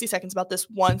 There's 60 seconds about this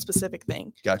one specific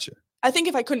thing. Gotcha. I think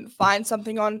if I couldn't find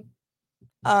something on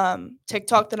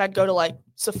TikTok, then I'd go to like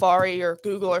Safari or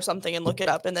Google or something and look it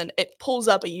up, and then it pulls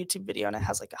up a YouTube video and it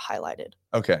has like a highlighted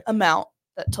amount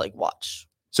to like watch.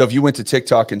 So if you went to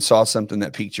TikTok and saw something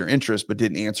that piqued your interest but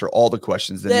didn't answer all the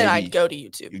questions, then I'd go to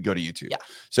YouTube. You'd go to YouTube. Yeah.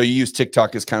 So you use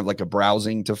TikTok as kind of like a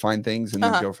browsing to find things and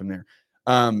then go from there.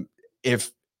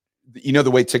 If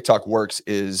the way TikTok works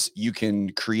is you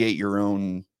can create your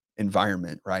own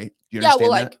environment, right? You understand that?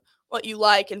 Like what you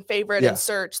like and favorite and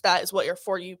search, that is what your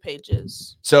For You page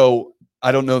is. So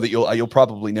I don't know that you'll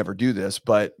probably never do this,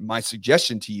 but my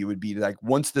suggestion to you would be like,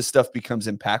 once this stuff becomes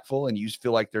impactful and you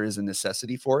feel like there is a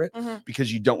necessity for it,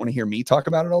 because you don't want to hear me talk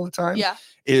about it all the time,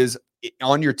 is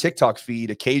on your TikTok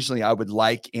feed, occasionally I would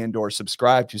like and or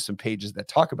subscribe to some pages that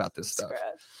talk about this stuff.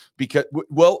 Because,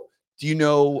 well, do you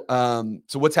know,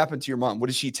 so what's happened to your mom? What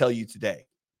did she tell you today?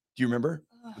 Do you remember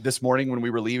this morning when we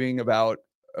were leaving about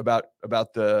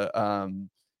the,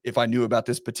 if I knew about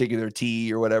this particular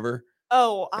tea or whatever?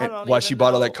 Oh, I don't know. Why she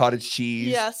bought all that cottage cheese?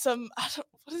 Yeah,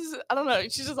 what is it? I don't know.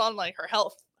 She's just on like her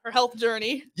health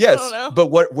journey. Yes, I don't know.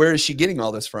 But where is she getting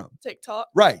all this from? TikTok.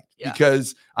 Right. Yeah.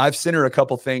 Because I've sent her a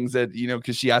couple things that,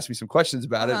 because she asked me some questions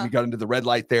about it. And we got into the red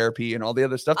light therapy and all the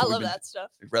other stuff. I love that stuff.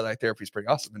 Red light therapy is pretty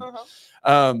awesome.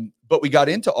 But we got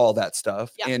into all that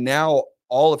stuff. Yeah. And now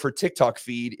all of her TikTok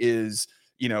feed is,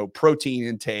 protein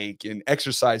intake and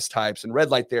exercise types and red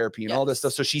light therapy and all this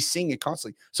stuff. So she's seeing it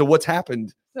constantly. So what's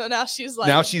happened? So now she's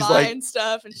buying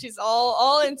stuff and she's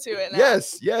all into it now.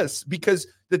 Yes. Because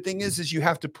the thing is you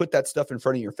have to put that stuff in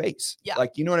front of your face. Yeah.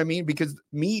 Like, you know what I mean? Because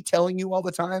me telling you all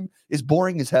the time is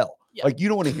boring as hell. Yeah. Like, you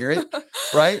don't want to hear it.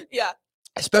 Right. Yeah.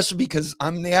 Especially because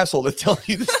I'm the asshole that's telling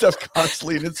you this stuff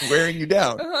constantly and it's wearing you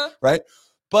down. Right.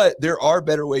 But there are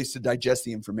better ways to digest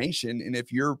the information. And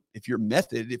if your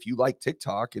method, if you like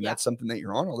TikTok and that's something that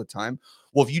you're on all the time,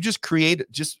 well, if you just create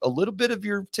just a little bit of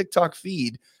your TikTok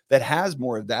feed that has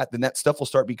more of that, then that stuff will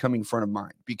start becoming front of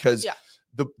mind, because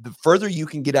the further you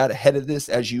can get out ahead of this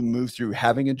as you move through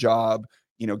having a job,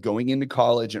 going into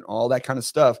college and all that kind of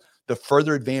stuff, the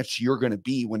further advanced you're going to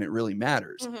be when it really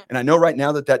matters. And I know right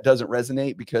now that doesn't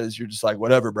resonate because you're just like,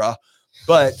 whatever, bro.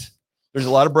 But there's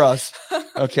a lot of brus.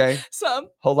 Okay.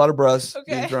 Whole lot of brus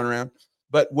being thrown around.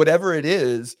 But whatever it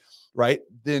is, right,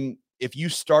 then if you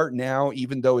start now,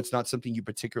 even though it's not something you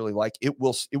particularly like, it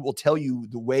will tell you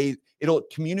the way, it'll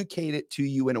communicate it to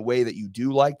you in a way that you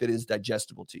do like, that is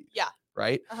digestible to you. Yeah.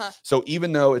 Right. So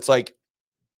even though it's like,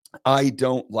 I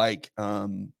don't like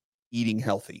eating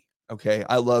healthy. Okay.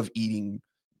 I love eating.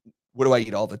 What do I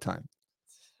eat all the time?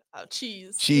 Oh,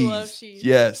 cheese. Cheese. You love cheese.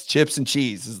 Yes. Chips and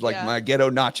cheese is like my ghetto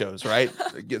nachos, right?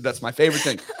 That's my favorite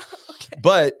thing. Okay.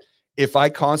 But if I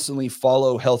constantly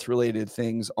follow health related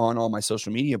things on all my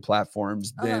social media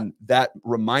platforms, then that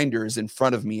reminder is in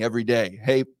front of me every day.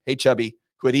 Hey, Chubby,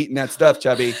 quit eating that stuff,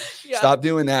 Chubby. Stop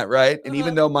doing that. Right. And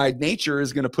even though my nature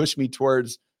is going to push me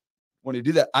towards want to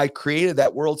do that, I created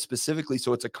that world specifically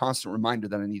so it's a constant reminder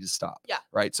that I need to stop. Yeah.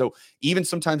 Right. So even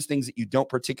sometimes things that you don't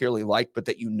particularly like, but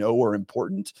that are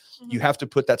important, you have to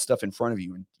put that stuff in front of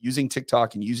you. And using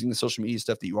TikTok and using the social media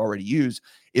stuff that you already use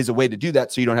is a way to do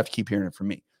that, so you don't have to keep hearing it from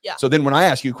me. Yeah. So then when I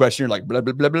ask you a question, you're like, blah,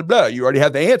 blah, blah, blah, blah. You already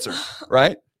have the answer.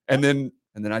 Right. And then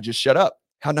I just shut up.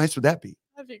 How nice would that be?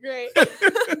 That'd be great.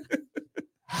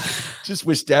 Just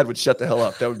wish Dad would shut the hell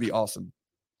up. That would be awesome.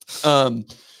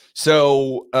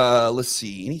 So let's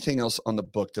see. Anything else on the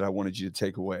book that I wanted you to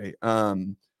take away?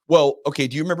 Well, okay.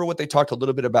 Do you remember what they talked a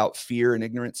little bit about fear and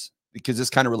ignorance? Because this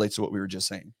kind of relates to what we were just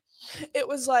saying. It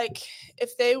was like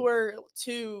if they were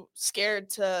too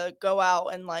scared to go out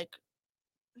and like,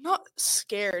 not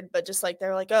scared, but just like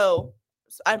they're like, oh,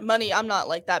 money. I'm not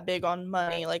like that big on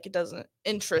money. Like it doesn't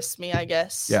interest me, I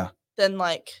guess. Yeah. Then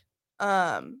like,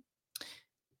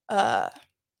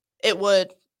 it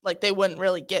would. Like they wouldn't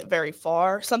really get very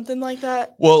far, something like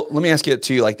that. Well, let me ask it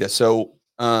to you like this. So,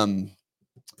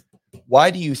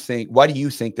 why do you think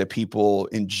that people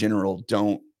in general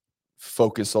don't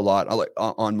focus a lot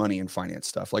on money and finance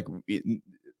stuff? Like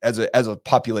as a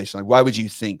population, like why would you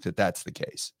think that that's the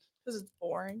case? Because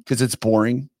it's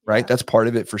boring, right? Yeah. That's part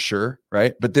of it for sure,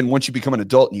 right? But then once you become an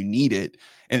adult and you need it,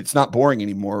 and it's not boring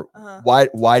anymore,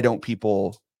 why don't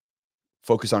people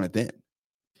focus on it then?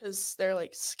 Because they're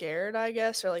like scared, I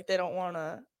guess, or like they don't want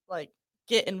to like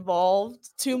get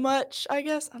involved too much, I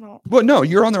guess. I don't. Well, no,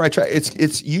 you're on the right track.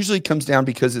 It's usually comes down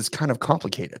because it's kind of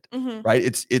complicated, right?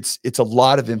 It's a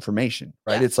lot of information,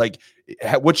 right? Yeah. It's like,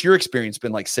 what's your experience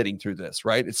been like sitting through this,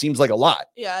 right? It seems like a lot.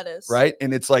 Yeah, it is. Right.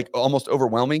 And it's like almost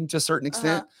overwhelming to a certain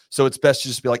extent. So it's best to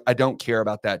just be like, I don't care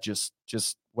about that. Just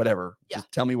whatever. Yeah.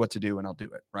 Just tell me what to do and I'll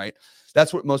do it. Right.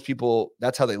 That's what most people,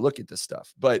 that's how they look at this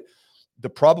stuff. But the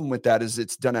problem with that is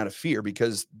it's done out of fear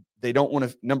because they don't want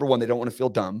to, number one, they don't want to feel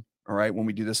dumb. All right. When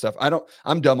we do this stuff,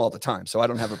 I'm dumb all the time. So I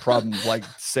don't have a problem like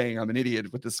saying I'm an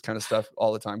idiot with this kind of stuff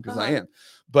all the time because I am.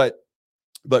 But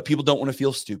people don't want to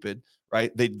feel stupid,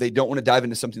 right? They don't want to dive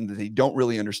into something that they don't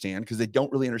really understand because they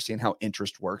don't really understand how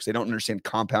interest works. They don't understand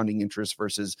compounding interest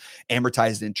versus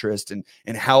amortized interest and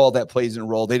how all that plays in a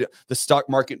role. The stock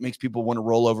market makes people want to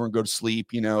roll over and go to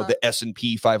sleep. The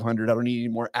S&P 500. I don't need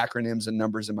any more acronyms and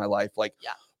numbers in my life.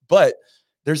 But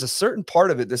there's a certain part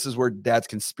of it. This is where Dad's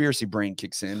conspiracy brain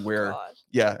kicks in where,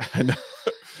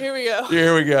 Here we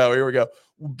go.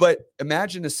 But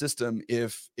imagine a system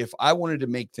if I wanted to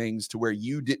make things to where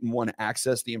you didn't want to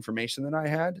access the information that I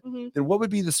had, then what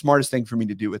would be the smartest thing for me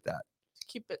to do with that?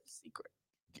 Keep it secret.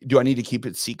 Do I need to keep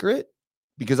it secret?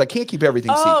 Because I can't keep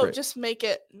everything secret. Just make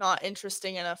it not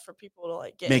interesting enough for people to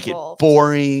like get make involved. It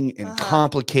boring and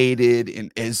complicated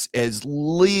and as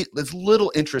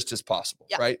little interest as possible,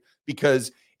 right?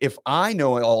 Because if I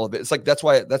know all of it, it's like that's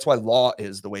why law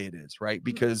is the way it is, right?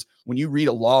 Because when you read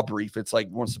a law brief, it's like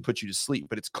it wants to put you to sleep,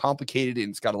 but it's complicated and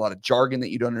it's got a lot of jargon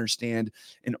that you don't understand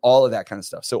and all of that kind of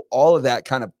stuff. So all of that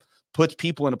kind of puts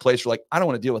people in a place where like, I don't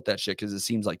want to deal with that shit because it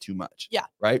seems like too much. Yeah.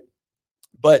 Right.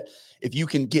 But if you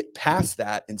can get past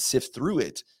that and sift through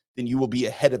it, then you will be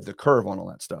ahead of the curve on all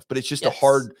that stuff. But it's just a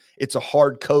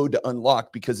hard code to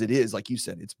unlock because it is, like you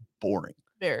said, it's boring.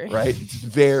 Very. Right. It's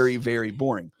very, very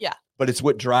boring. Yeah. But it's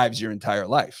what drives your entire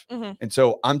life. And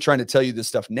so I'm trying to tell you this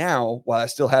stuff now while I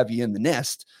still have you in the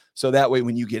nest. So that way,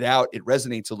 when you get out, it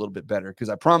resonates a little bit better. Because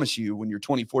I promise you, when you're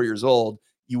 24 years old,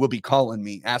 you will be calling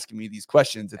me, asking me these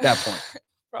questions at that point.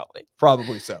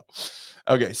 Probably so.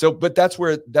 Okay. So, but that's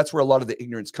where a lot of the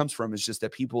ignorance comes from, is just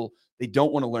that people, they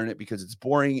don't want to learn it because it's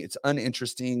boring. It's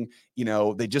uninteresting.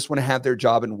 They just want to have their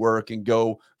job and work and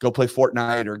go play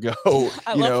Fortnite or go,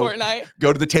 I love Fortnite.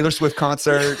 Go to the Taylor Swift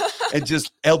concert and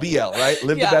just LBL, right?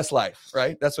 Live the best life,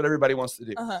 right? That's what everybody wants to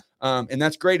do. And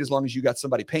that's great as long as you got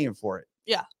somebody paying for it.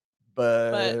 Yeah.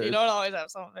 But you don't always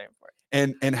have someone paying for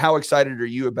it. And how excited are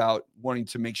you about wanting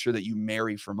to make sure that you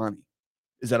marry for money?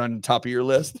 Is that on the top of your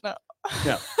list? No.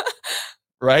 No.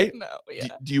 Right? No, yeah.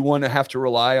 Do you want to have to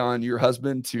rely on your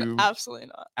husband to? No, absolutely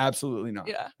not. Absolutely not.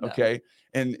 Yeah. Okay.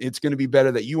 No. And it's going to be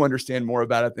better that you understand more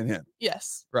about it than him.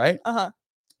 Yes. Right?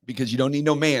 Because you don't need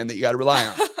no man that you got to rely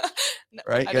on. No,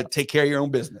 right? You got to take care of your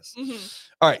own business. Mm-hmm.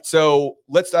 All right. So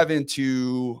let's dive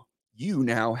into, you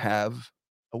now have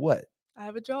a what? I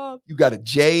have a job. You got a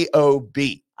job.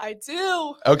 I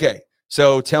do. Okay.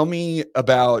 So tell me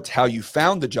about how you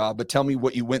found the job, but tell me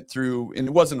what you went through. And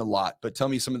it wasn't a lot, but tell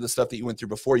me some of the stuff that you went through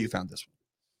before you found this one.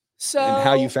 So, and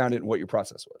how you found it and what your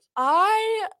process was.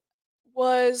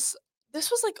 This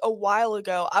was like a while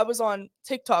ago. I was on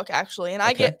TikTok actually, and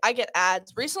I get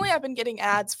ads. Recently I've been getting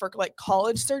ads for like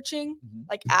college searching,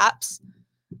 like apps.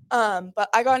 But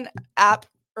I got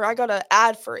an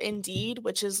ad for Indeed,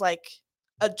 which is like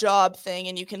a job thing,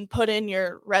 and you can put in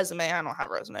your resume. I don't have a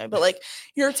resume, but like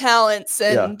your talents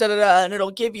and and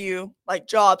it'll give you like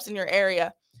jobs in your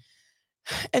area.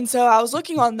 And so I was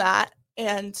looking on that,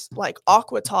 and like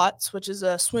Aqua Tots, which is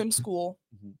a swim school,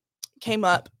 came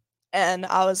up, and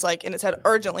I was like, and it said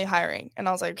urgently hiring, and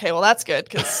I was like, okay, well that's good,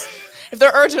 because if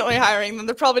they're urgently hiring, then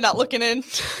they're probably not looking in,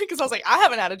 because I was like, I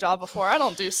haven't had a job before. I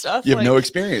don't do stuff. You have no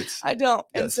experience. I don't.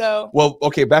 Yes. And so, well,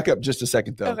 okay, back up just a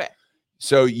second though. Okay.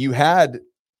 So you had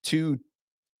two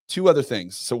other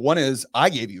things. So one is I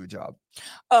gave you a job.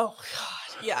 Oh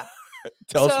God, yeah.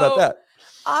 Tell us about that.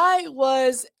 I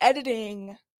was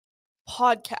editing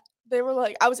podcast. They were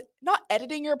like, I was not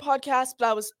editing your podcast, but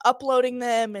I was uploading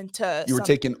them into. You were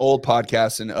taking old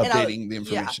podcasts and updating the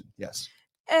information. Yeah. Yes.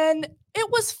 And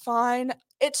it was fine.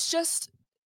 It's just,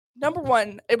 number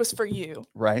one, it was for you.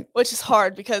 Right. Which is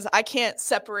hard because I can't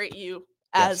separate you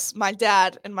as my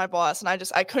dad and my boss. And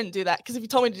I couldn't do that. Because if you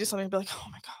told me to do something, I'd be like, oh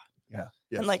my God. Yeah.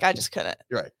 Yes. And like, I just couldn't.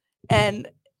 You're right. And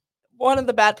one of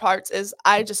the bad parts is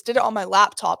I just did it on my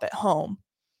laptop at home.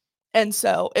 And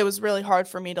so it was really hard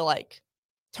for me to like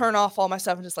turn off all my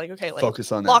stuff and just like, okay, like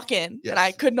focus on lock in. Yes. And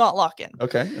I could not lock in.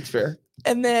 Okay. That's fair.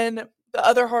 And then the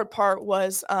other hard part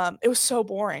was it was so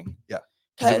boring. Yeah.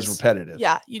 Because it was repetitive.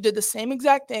 Yeah. You did the same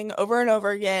exact thing over and over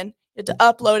again. You had to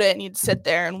upload it and you'd sit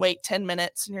there and wait 10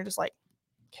 minutes and you're just like,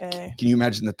 okay. Can you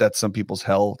imagine that that's some people's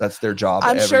hell? That's their job.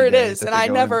 I'm sure it is. And I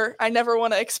never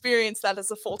want to experience that as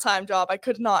a full-time job. I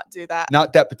could not do that.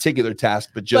 Not that particular task,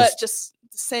 but just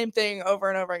the same thing over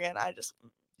and over again.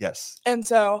 Yes. And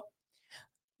so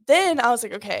then I was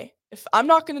like, okay, if I'm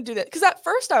not going to do that, because at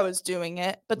first I was doing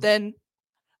it, but then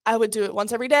I would do it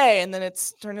once every day, and then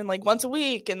it's turning like once a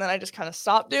week, and then I just kind of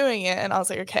stopped doing it. And I was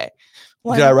like, okay.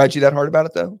 Did I write you that hard about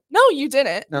it though? No, you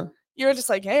didn't. No. You were just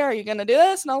like, hey, are you going to do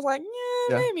this? And I was like,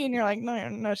 yeah, maybe. And you're like,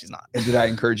 no, she's not. And did I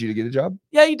encourage you to get a job?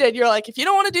 Yeah, you did. You're like, if you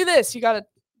don't want to do this, you got to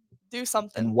do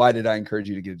something. And why did I encourage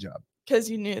you to get a job?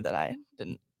 Because you knew that I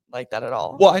didn't like that at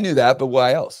all. Well, I knew that, but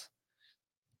why else?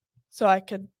 So I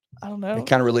don't know. It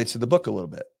kind of relates to the book a little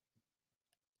bit.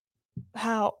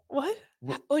 How? What?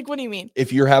 Like, what do you mean?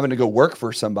 If you're having to go work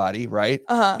for somebody, right?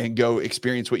 And go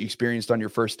experience what you experienced on your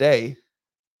first day.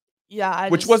 Yeah.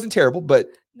 Which wasn't terrible, but.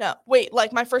 No, wait,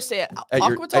 like my first day at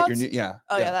Aqua Tots? Yeah.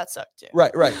 Oh, yeah, that sucked too.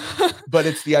 Right. But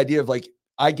it's the idea of like,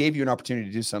 I gave you an opportunity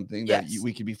to do something that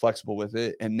we could be flexible with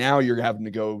it. And now you're having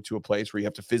to go to a place where you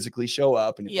have to physically show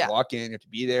up and you have to walk in, you have to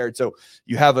be there. And so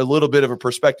you have a little bit of a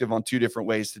perspective on two different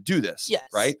ways to do this. Yes.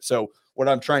 Right. So what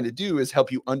I'm trying to do is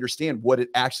help you understand what it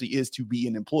actually is to be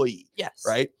an employee. Yes.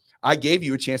 Right. I gave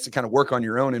you a chance to kind of work on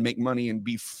your own and make money and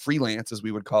be freelance, as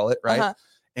we would call it. Right.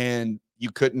 And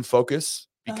you couldn't focus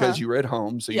because you were at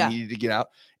home. So you needed to get out.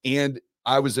 And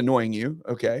I was annoying you.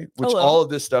 Okay. Which all of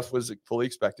this stuff was fully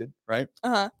expected. Right.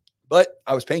 But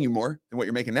I was paying you more than what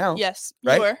you're making now. Yes.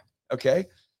 Right. You were. Okay.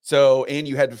 So, and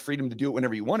you had the freedom to do it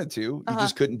whenever you wanted to. You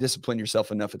just couldn't discipline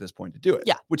yourself enough at this point to do it.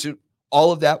 Yeah. Which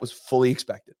all of that was fully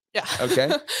expected. Yeah.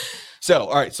 Okay. So,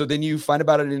 all right. So then you find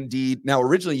about it Indeed. Now,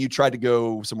 originally you tried to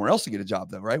go somewhere else to get a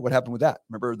job though, right? What happened with that?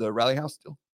 Remember the Rally House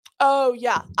deal? Oh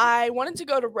yeah. I wanted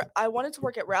to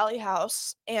work at Rally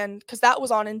House, and because that was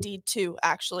on Indeed too,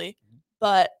 actually.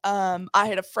 But I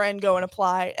had a friend go and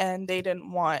apply, and they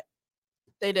didn't want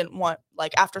they didn't want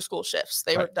like after school shifts.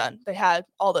 They were done. They had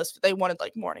all those. They wanted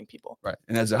like morning people. Right.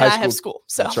 And as a And I high have school,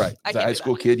 so that's right. As a high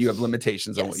school kid, you have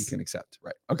limitations on what you Yes. can accept.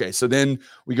 Right. Okay. So then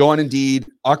we go on Indeed.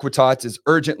 Aquatots is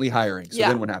urgently hiring. So Yeah.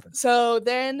 then what happens? So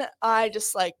then I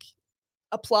just like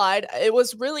applied. It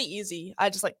was really easy. I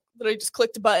just like literally just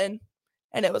clicked a button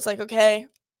and it was like, okay,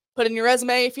 put in your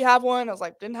resume if you have one. I was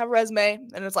like, didn't have a resume.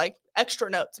 And it's like extra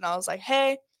notes. And I was like,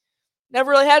 hey,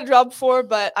 never really had a job before,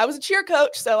 but I was a cheer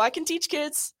coach, so I can teach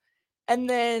kids. And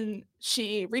then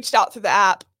she reached out through the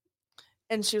app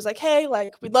and she was like, hey,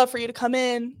 like, we'd love for you to come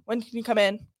in. When can you come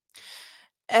in?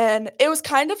 And it was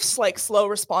kind of like slow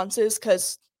responses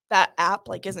because that app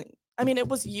like isn't, I mean, it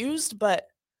was used, but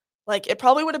like it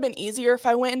probably would have been easier if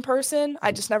I went in person.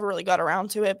 I just never really got around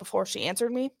to it before she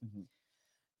answered me.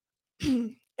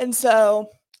 And so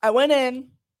I went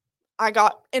in. I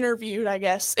got interviewed, I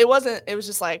guess. It was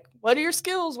just like, what are your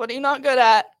skills? What are you not good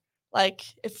at? Like,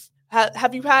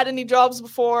 have you had any jobs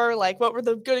before? Like, what were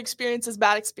the good experiences,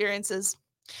 bad experiences?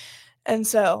 And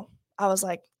so I was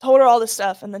like, told her all this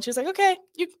stuff. And then she was like, okay,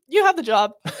 you have the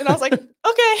job. And I was like,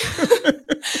 okay.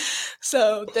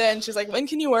 So then she's like, when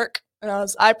can you work? And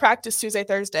I practiced Tuesday,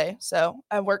 Thursday. So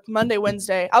I worked Monday,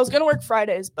 Wednesday. I was going to work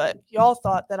Fridays, but y'all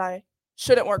thought that I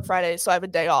shouldn't work Fridays, so I have a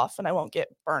day off and I won't get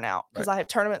burnout because I have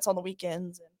tournaments on the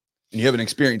weekends. And you haven't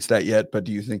experienced that yet, but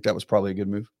do you think that was probably a good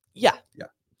move? Yeah. Yeah.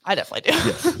 I definitely do.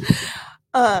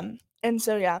 Yes. And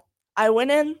so, yeah, I went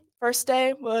in. First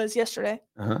day was yesterday.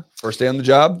 First day on the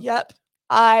job? Yep.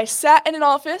 I sat in an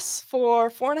office for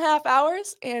 4.5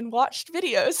 hours and watched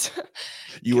videos.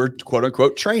 You were quote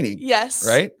unquote training. Yes.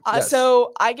 Right? Yes.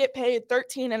 So I get paid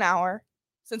 $13 an hour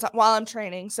while I'm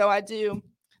training. So I do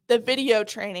the video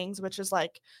trainings, which is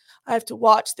like I have to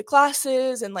watch the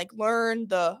classes and like learn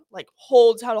the like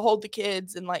how to hold the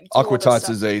kids and like Aquatots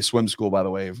is a swim school, by the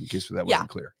way, in case that wasn't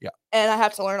clear. Yeah. And I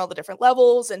have to learn all the different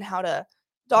levels and how to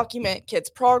document kids'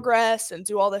 progress and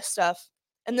do all this stuff.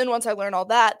 And then once I learn all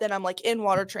that, then I'm like in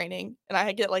water training and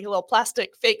I get like a little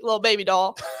plastic fake little baby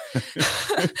doll.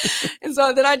 And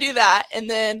so then I do that. And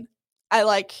then I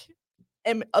like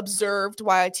am observed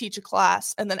while I teach a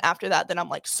class. And then after that, then I'm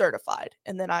like certified.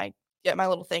 And then I get my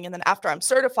little thing. And then after I'm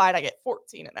certified, I get $14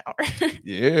 an hour.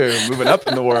 Yeah, moving up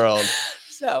in the world.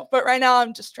 So, but right now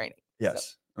I'm just training.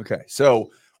 Yes. So. Okay.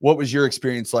 So what was your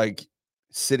experience like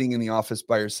sitting in the office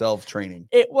by yourself training?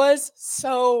 It was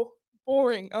so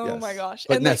boring. Oh my gosh.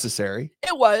 But and necessary.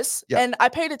 It was. Yeah. And I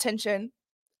paid attention.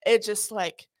 It just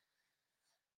like,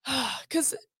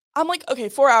 because I'm like, okay,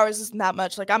 4 hours isn't that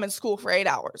much. Like I'm in school for 8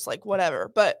 hours, like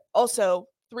whatever. But also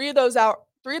 3 of those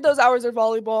hours are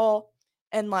volleyball.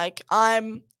 And like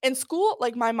I'm in school,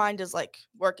 like my mind is like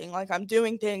working, like I'm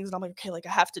doing things and I'm like, okay, like I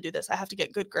have to do this. I have to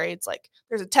get good grades. Like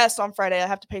there's a test on Friday. I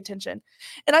have to pay attention.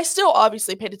 And I still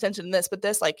obviously paid attention to this, but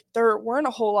this, like there weren't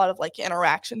a whole lot of like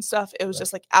interaction stuff. It was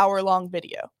just like hour-long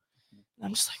video. And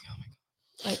I'm just like, oh my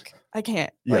God, like I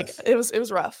can't. Like it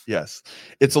was rough. Yes.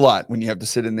 It's a lot when you have to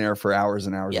sit in there for hours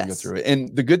and hours and go through it.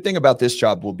 And the good thing about this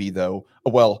job will be though,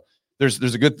 well, there's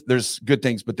good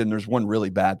things, but then there's one really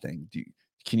bad thing.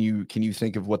 Can you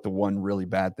think of what the one really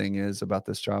bad thing is about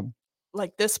this job?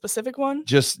 Like this specific one?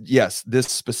 Just this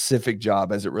specific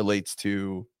job as it relates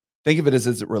to, think of it as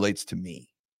it relates to me.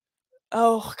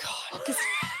 Oh God.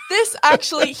 This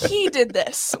actually, he did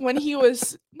this when he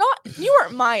was you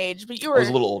weren't my age, but I was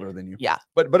a little older than you. Yeah.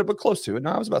 But close to it. No,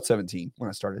 I was about 17 when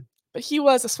I started. But he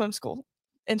was a swim school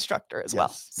instructor as well.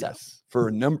 So. Yes.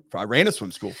 I ran a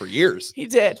swim school for years. He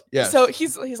did. Yeah. So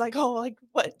he's like, oh, like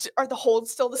what are the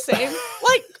holds still the same?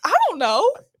 Like, I don't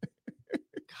know.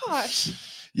 Gosh.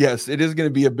 Yes, it is going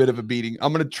to be a bit of a beating.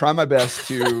 I'm going to try my best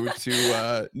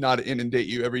to not inundate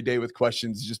you every day with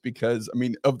questions, just because, I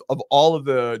mean, of all of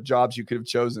the jobs you could have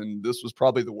chosen, this was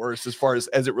probably the worst as far as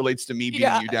it relates to me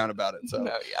beating you down about it. So,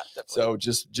 no, yeah, definitely. So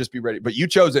just be ready. But you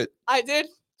chose it. I did.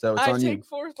 So it's on you. I take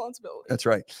full responsibility. That's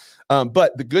right.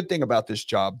 But the good thing about this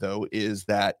job, though, is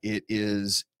that it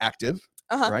is active,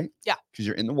 right? Yeah. Because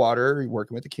you're in the water, you're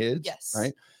working with the kids. Yes.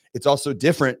 Right. It's also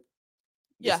different.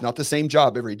 Yeah. It's not the same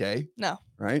job every day. No.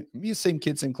 Right. The same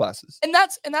kids, same classes. And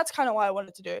that's kind of why I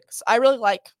wanted to do it, because I really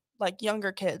like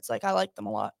younger kids. Like I like them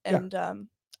a lot. And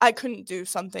I couldn't do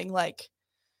something like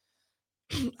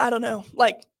I don't know,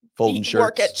 like folding shirts,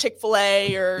 work at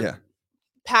Chick-fil-A or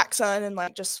PacSun and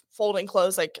like just folding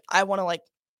clothes. Like I want to like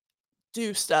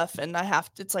do stuff, and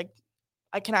it's like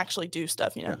I can actually do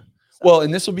stuff, you know. So. Well,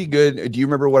 and this will be good. Do you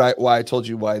remember why I told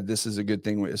you why this is a good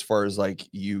thing as far as like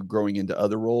you growing into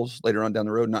other roles later on down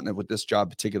the road? Not with this job in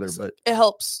particular, but it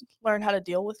helps learn how to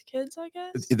deal with kids, I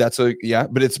guess.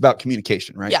 But it's about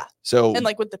communication, right? Yeah. So and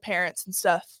like with the parents and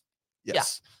stuff.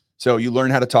 Yes. So you learn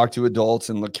how to talk to adults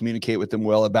and communicate with them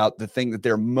well about the thing that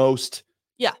they're most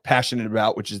passionate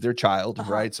about, which is their child,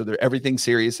 right? So they're everything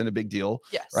serious and a big deal,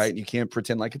 right? And you can't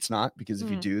pretend like it's not, because if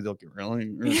you do, they'll get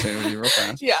really irritated with you real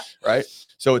fast, right?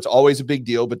 So it's always a big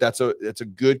deal, but that's a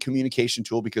good communication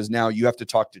tool, because now you have to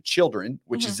talk to children,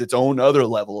 which is its own other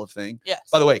level of thing.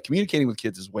 By the way, communicating with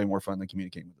kids is way more fun than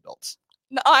communicating with adults.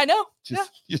 No, I know. Well,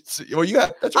 that's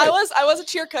right. I was a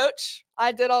cheer coach.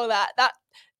 I did all of that.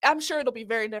 I'm sure it'll be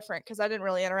very different, because I didn't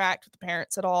really interact with the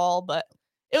parents at all, but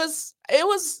it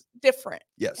was different.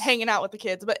 Hanging out with the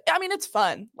kids, but I mean, it's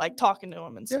fun, like talking to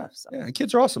them and stuff. So. Yeah, and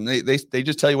kids are awesome. They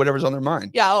just tell you whatever's on their mind.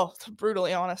 Yeah. Oh,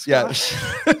 brutally honest. Yeah.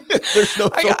 There's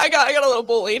no. I got a little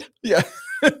bullied. Yeah.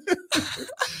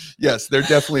 Yes, they're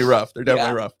definitely rough. They're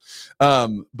definitely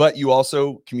rough. But you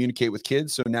also communicate with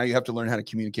kids, so now you have to learn how to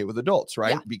communicate with adults,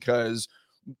 right? Because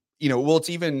it's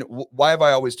even why have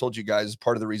I always told you guys,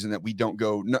 part of the reason that we don't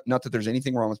go, not that there's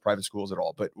anything wrong with private schools at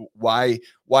all, but why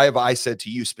have I said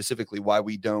to you specifically why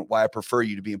I prefer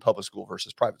you to be in public school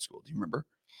versus private school? Do you remember?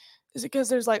 Is it because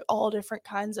there's like all different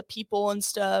kinds of people and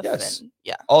stuff? Yes. And,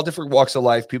 all different walks of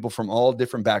life, people from all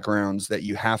different backgrounds that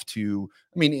you have to,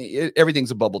 I mean,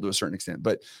 everything's a bubble to a certain extent,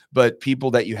 but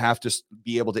people that you have to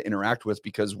be able to interact with,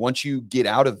 because once you get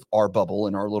out of our bubble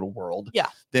in our little world,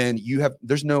 then you have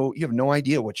no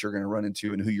idea what you're going to run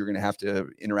into and who you're going to have to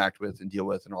interact with and deal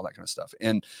with and all that kind of stuff.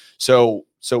 And so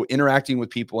interacting with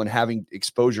people and having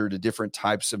exposure to different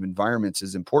types of environments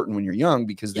is important when you're young,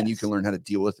 because then you can learn how to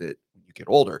deal with it when you get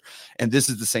older. And this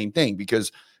is the same thing,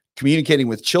 because communicating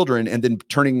with children and then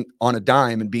turning on a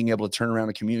dime and being able to turn around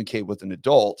and communicate with an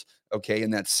adult,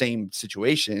 in that same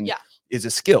situation is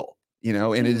a skill,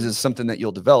 and it is something that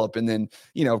you'll develop. And then,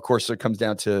 of course, it comes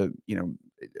down to,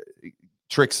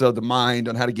 tricks of the mind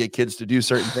on how to get kids to do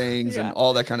certain things and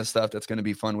all that kind of stuff. That's going to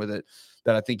be fun with it,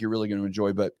 that I think you're really going to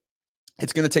enjoy. But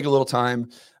it's going to take a little time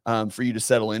for you to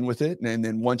settle in with it. And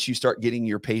then once you start getting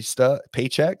your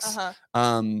paychecks,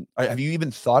 have you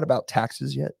even thought about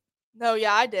taxes yet? No,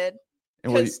 I did.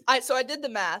 So I did the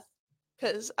math,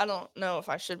 because I don't know if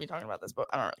I should be talking about this, but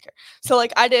I don't really care. So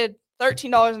like I did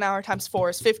 $13 an hour times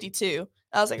 4 is 52.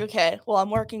 I was like, okay, well,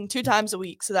 I'm working 2 times a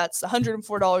week, so that's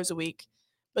 $104 a week.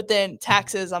 But then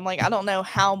taxes, I'm like, I don't know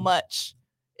how much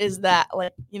is that,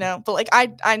 but like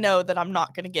I know that I'm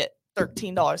not going to get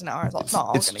 $13 an hour.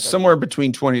 It's somewhere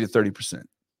between 20 to 30%.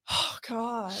 Oh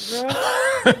God,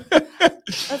 bro.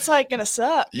 That's like gonna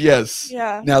suck. Yes.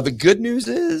 Yeah. Now the good news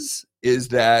is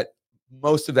that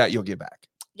most of that you'll get back.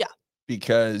 Yeah.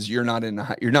 Because you're not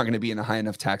going to be in a high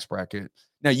enough tax bracket.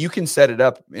 Now you can set it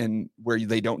up in where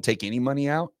they don't take any money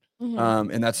out,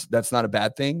 and that's not a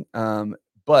bad thing.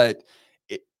 But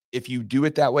if you do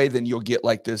it that way, then you'll get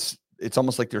like this. It's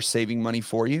almost like they're saving money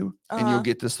for you, and you'll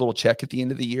get this little check at the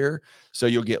end of the year. So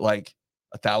you'll get like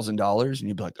 $1,000, and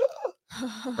you'll be like, oh.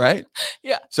 Right?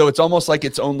 Yeah. So it's almost like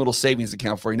its own little savings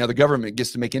account for you. Now the government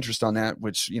gets to make interest on that,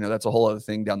 which, that's a whole other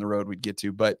thing down the road we'd get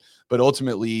to. But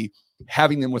ultimately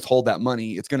having them withhold that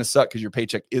money, it's going to suck because your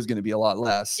paycheck is going to be a lot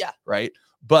less. Yeah. Right.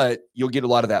 But you'll get a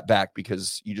lot of that back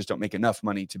because you just don't make enough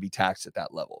money to be taxed at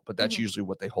that level. But that's usually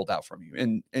what they hold out from you.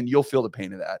 And you'll feel the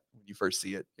pain of that when you first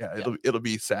see it. Yeah. It'll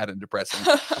be sad and depressing.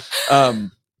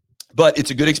 But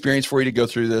it's a good experience for you to go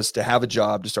through this, to have a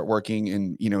job, to start working.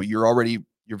 And,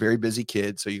 you're a very busy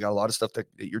kid. So you got a lot of stuff that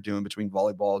you're doing between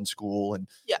volleyball and school. And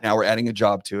now we're adding a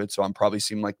job to it. So I'm probably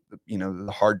seem like,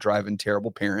 the hard driving,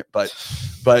 terrible parent, but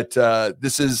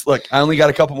this is, look, I only got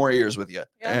a couple more years with you,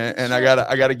 and I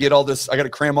gotta get all this. I gotta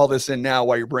cram all this in now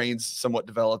while your brain's somewhat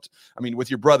developed. I mean, with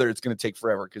your brother, it's going to take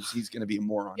forever because he's going to be a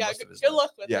moron. Yeah. Good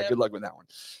luck with him. Good luck with that one.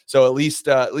 So at least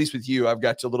with you, I've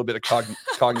got a little bit of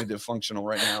cognitive functional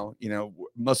right now.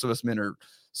 Most of us men are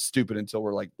stupid until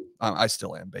we're like, I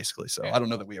still am, basically. So I don't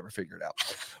know that we ever figure it out.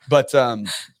 But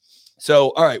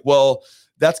so all right, well,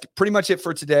 that's pretty much it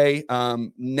for today.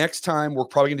 Next time we're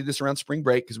probably gonna do this around spring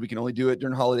break, because we can only do it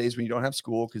during holidays when you don't have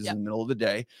school, because it's in the middle of the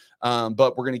day.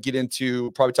 But we're gonna get into,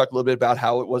 probably talk a little bit about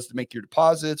how it was to make your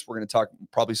deposits. We're gonna talk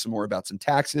probably some more about some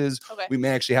taxes. We may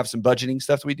actually have some budgeting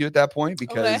stuff that we do at that point,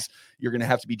 because you're gonna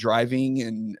have to be driving,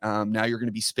 and now you're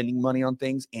gonna be spending money on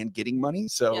things and getting money.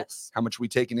 So how much are we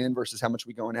taking in versus how much are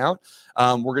we going out?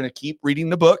 We're gonna keep reading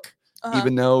the book.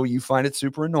 Even though you find it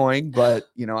super annoying, but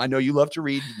I know you love to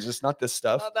read, just not this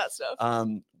stuff. Not that stuff.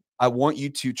 I want you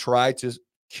to try to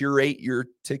curate your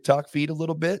TikTok feed a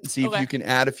little bit and see if you can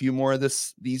add a few more of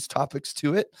these topics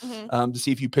to it, to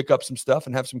see if you pick up some stuff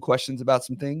and have some questions about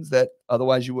some things that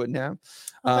otherwise you wouldn't have.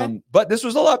 But this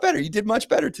was a lot better. You did much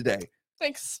better today.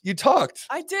 Thanks. You talked.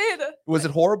 I did. Was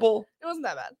it horrible? It wasn't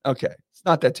that bad. Okay. It's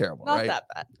not that terrible, Not right? that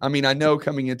bad. I mean, I know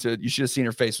coming into it, you should have seen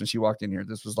her face when she walked in here.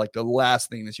 This was like the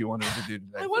last thing that she wanted to do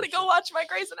today. I want to go watch my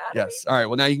Grey's Anatomy. Yes. All right.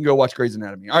 Well, now you can go watch Grey's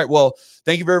Anatomy. All right. Well,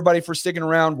 thank you for everybody for sticking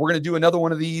around. We're going to do another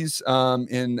one of these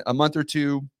in a month or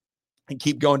two and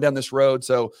keep going down this road.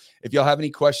 So if y'all have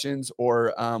any questions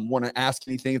or want to ask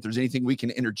anything, if there's anything we can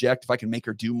interject, if I can make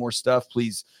her do more stuff,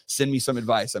 please send me some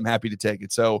advice. I'm happy to take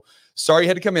it. So sorry you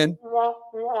had to come in.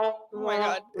 Oh my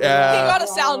God. He got a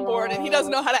soundboard and he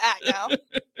doesn't know how to act now.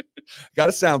 Got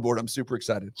a soundboard. I'm super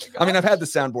excited. I mean, I've had the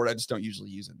soundboard. I just don't usually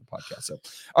use it in the podcast. So,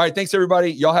 all right. Thanks,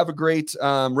 everybody. Y'all have a great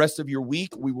rest of your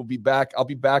week. We will be back. I'll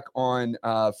be back on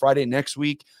Friday next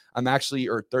week.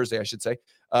 Or Thursday, I should say.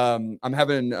 I'm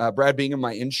having Brad Bingham,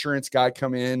 my insurance guy,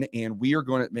 come in, and we are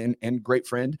going to, and great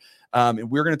friend,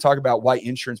 and we're going to talk about why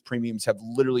insurance premiums have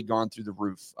literally gone through the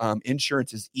roof.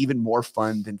 Insurance is even more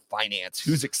fun than finance.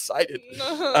 Who's excited?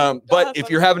 But if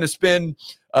you're having to spend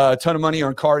a ton of money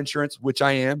on car insurance, which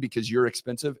I am because you're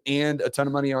expensive, and a ton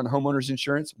of money on homeowners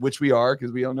insurance, which we are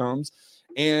because we own homes,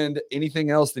 and anything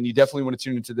else, then you definitely want to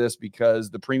tune into this because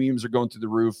the premiums are going through the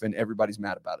roof and everybody's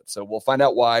mad about it. So we'll find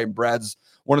out why. And Brad's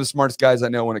one of the smartest guys I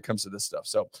know when it comes to this stuff.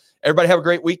 So everybody have a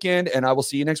great weekend, and I will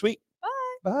see you next week.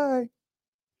 Bye. Bye.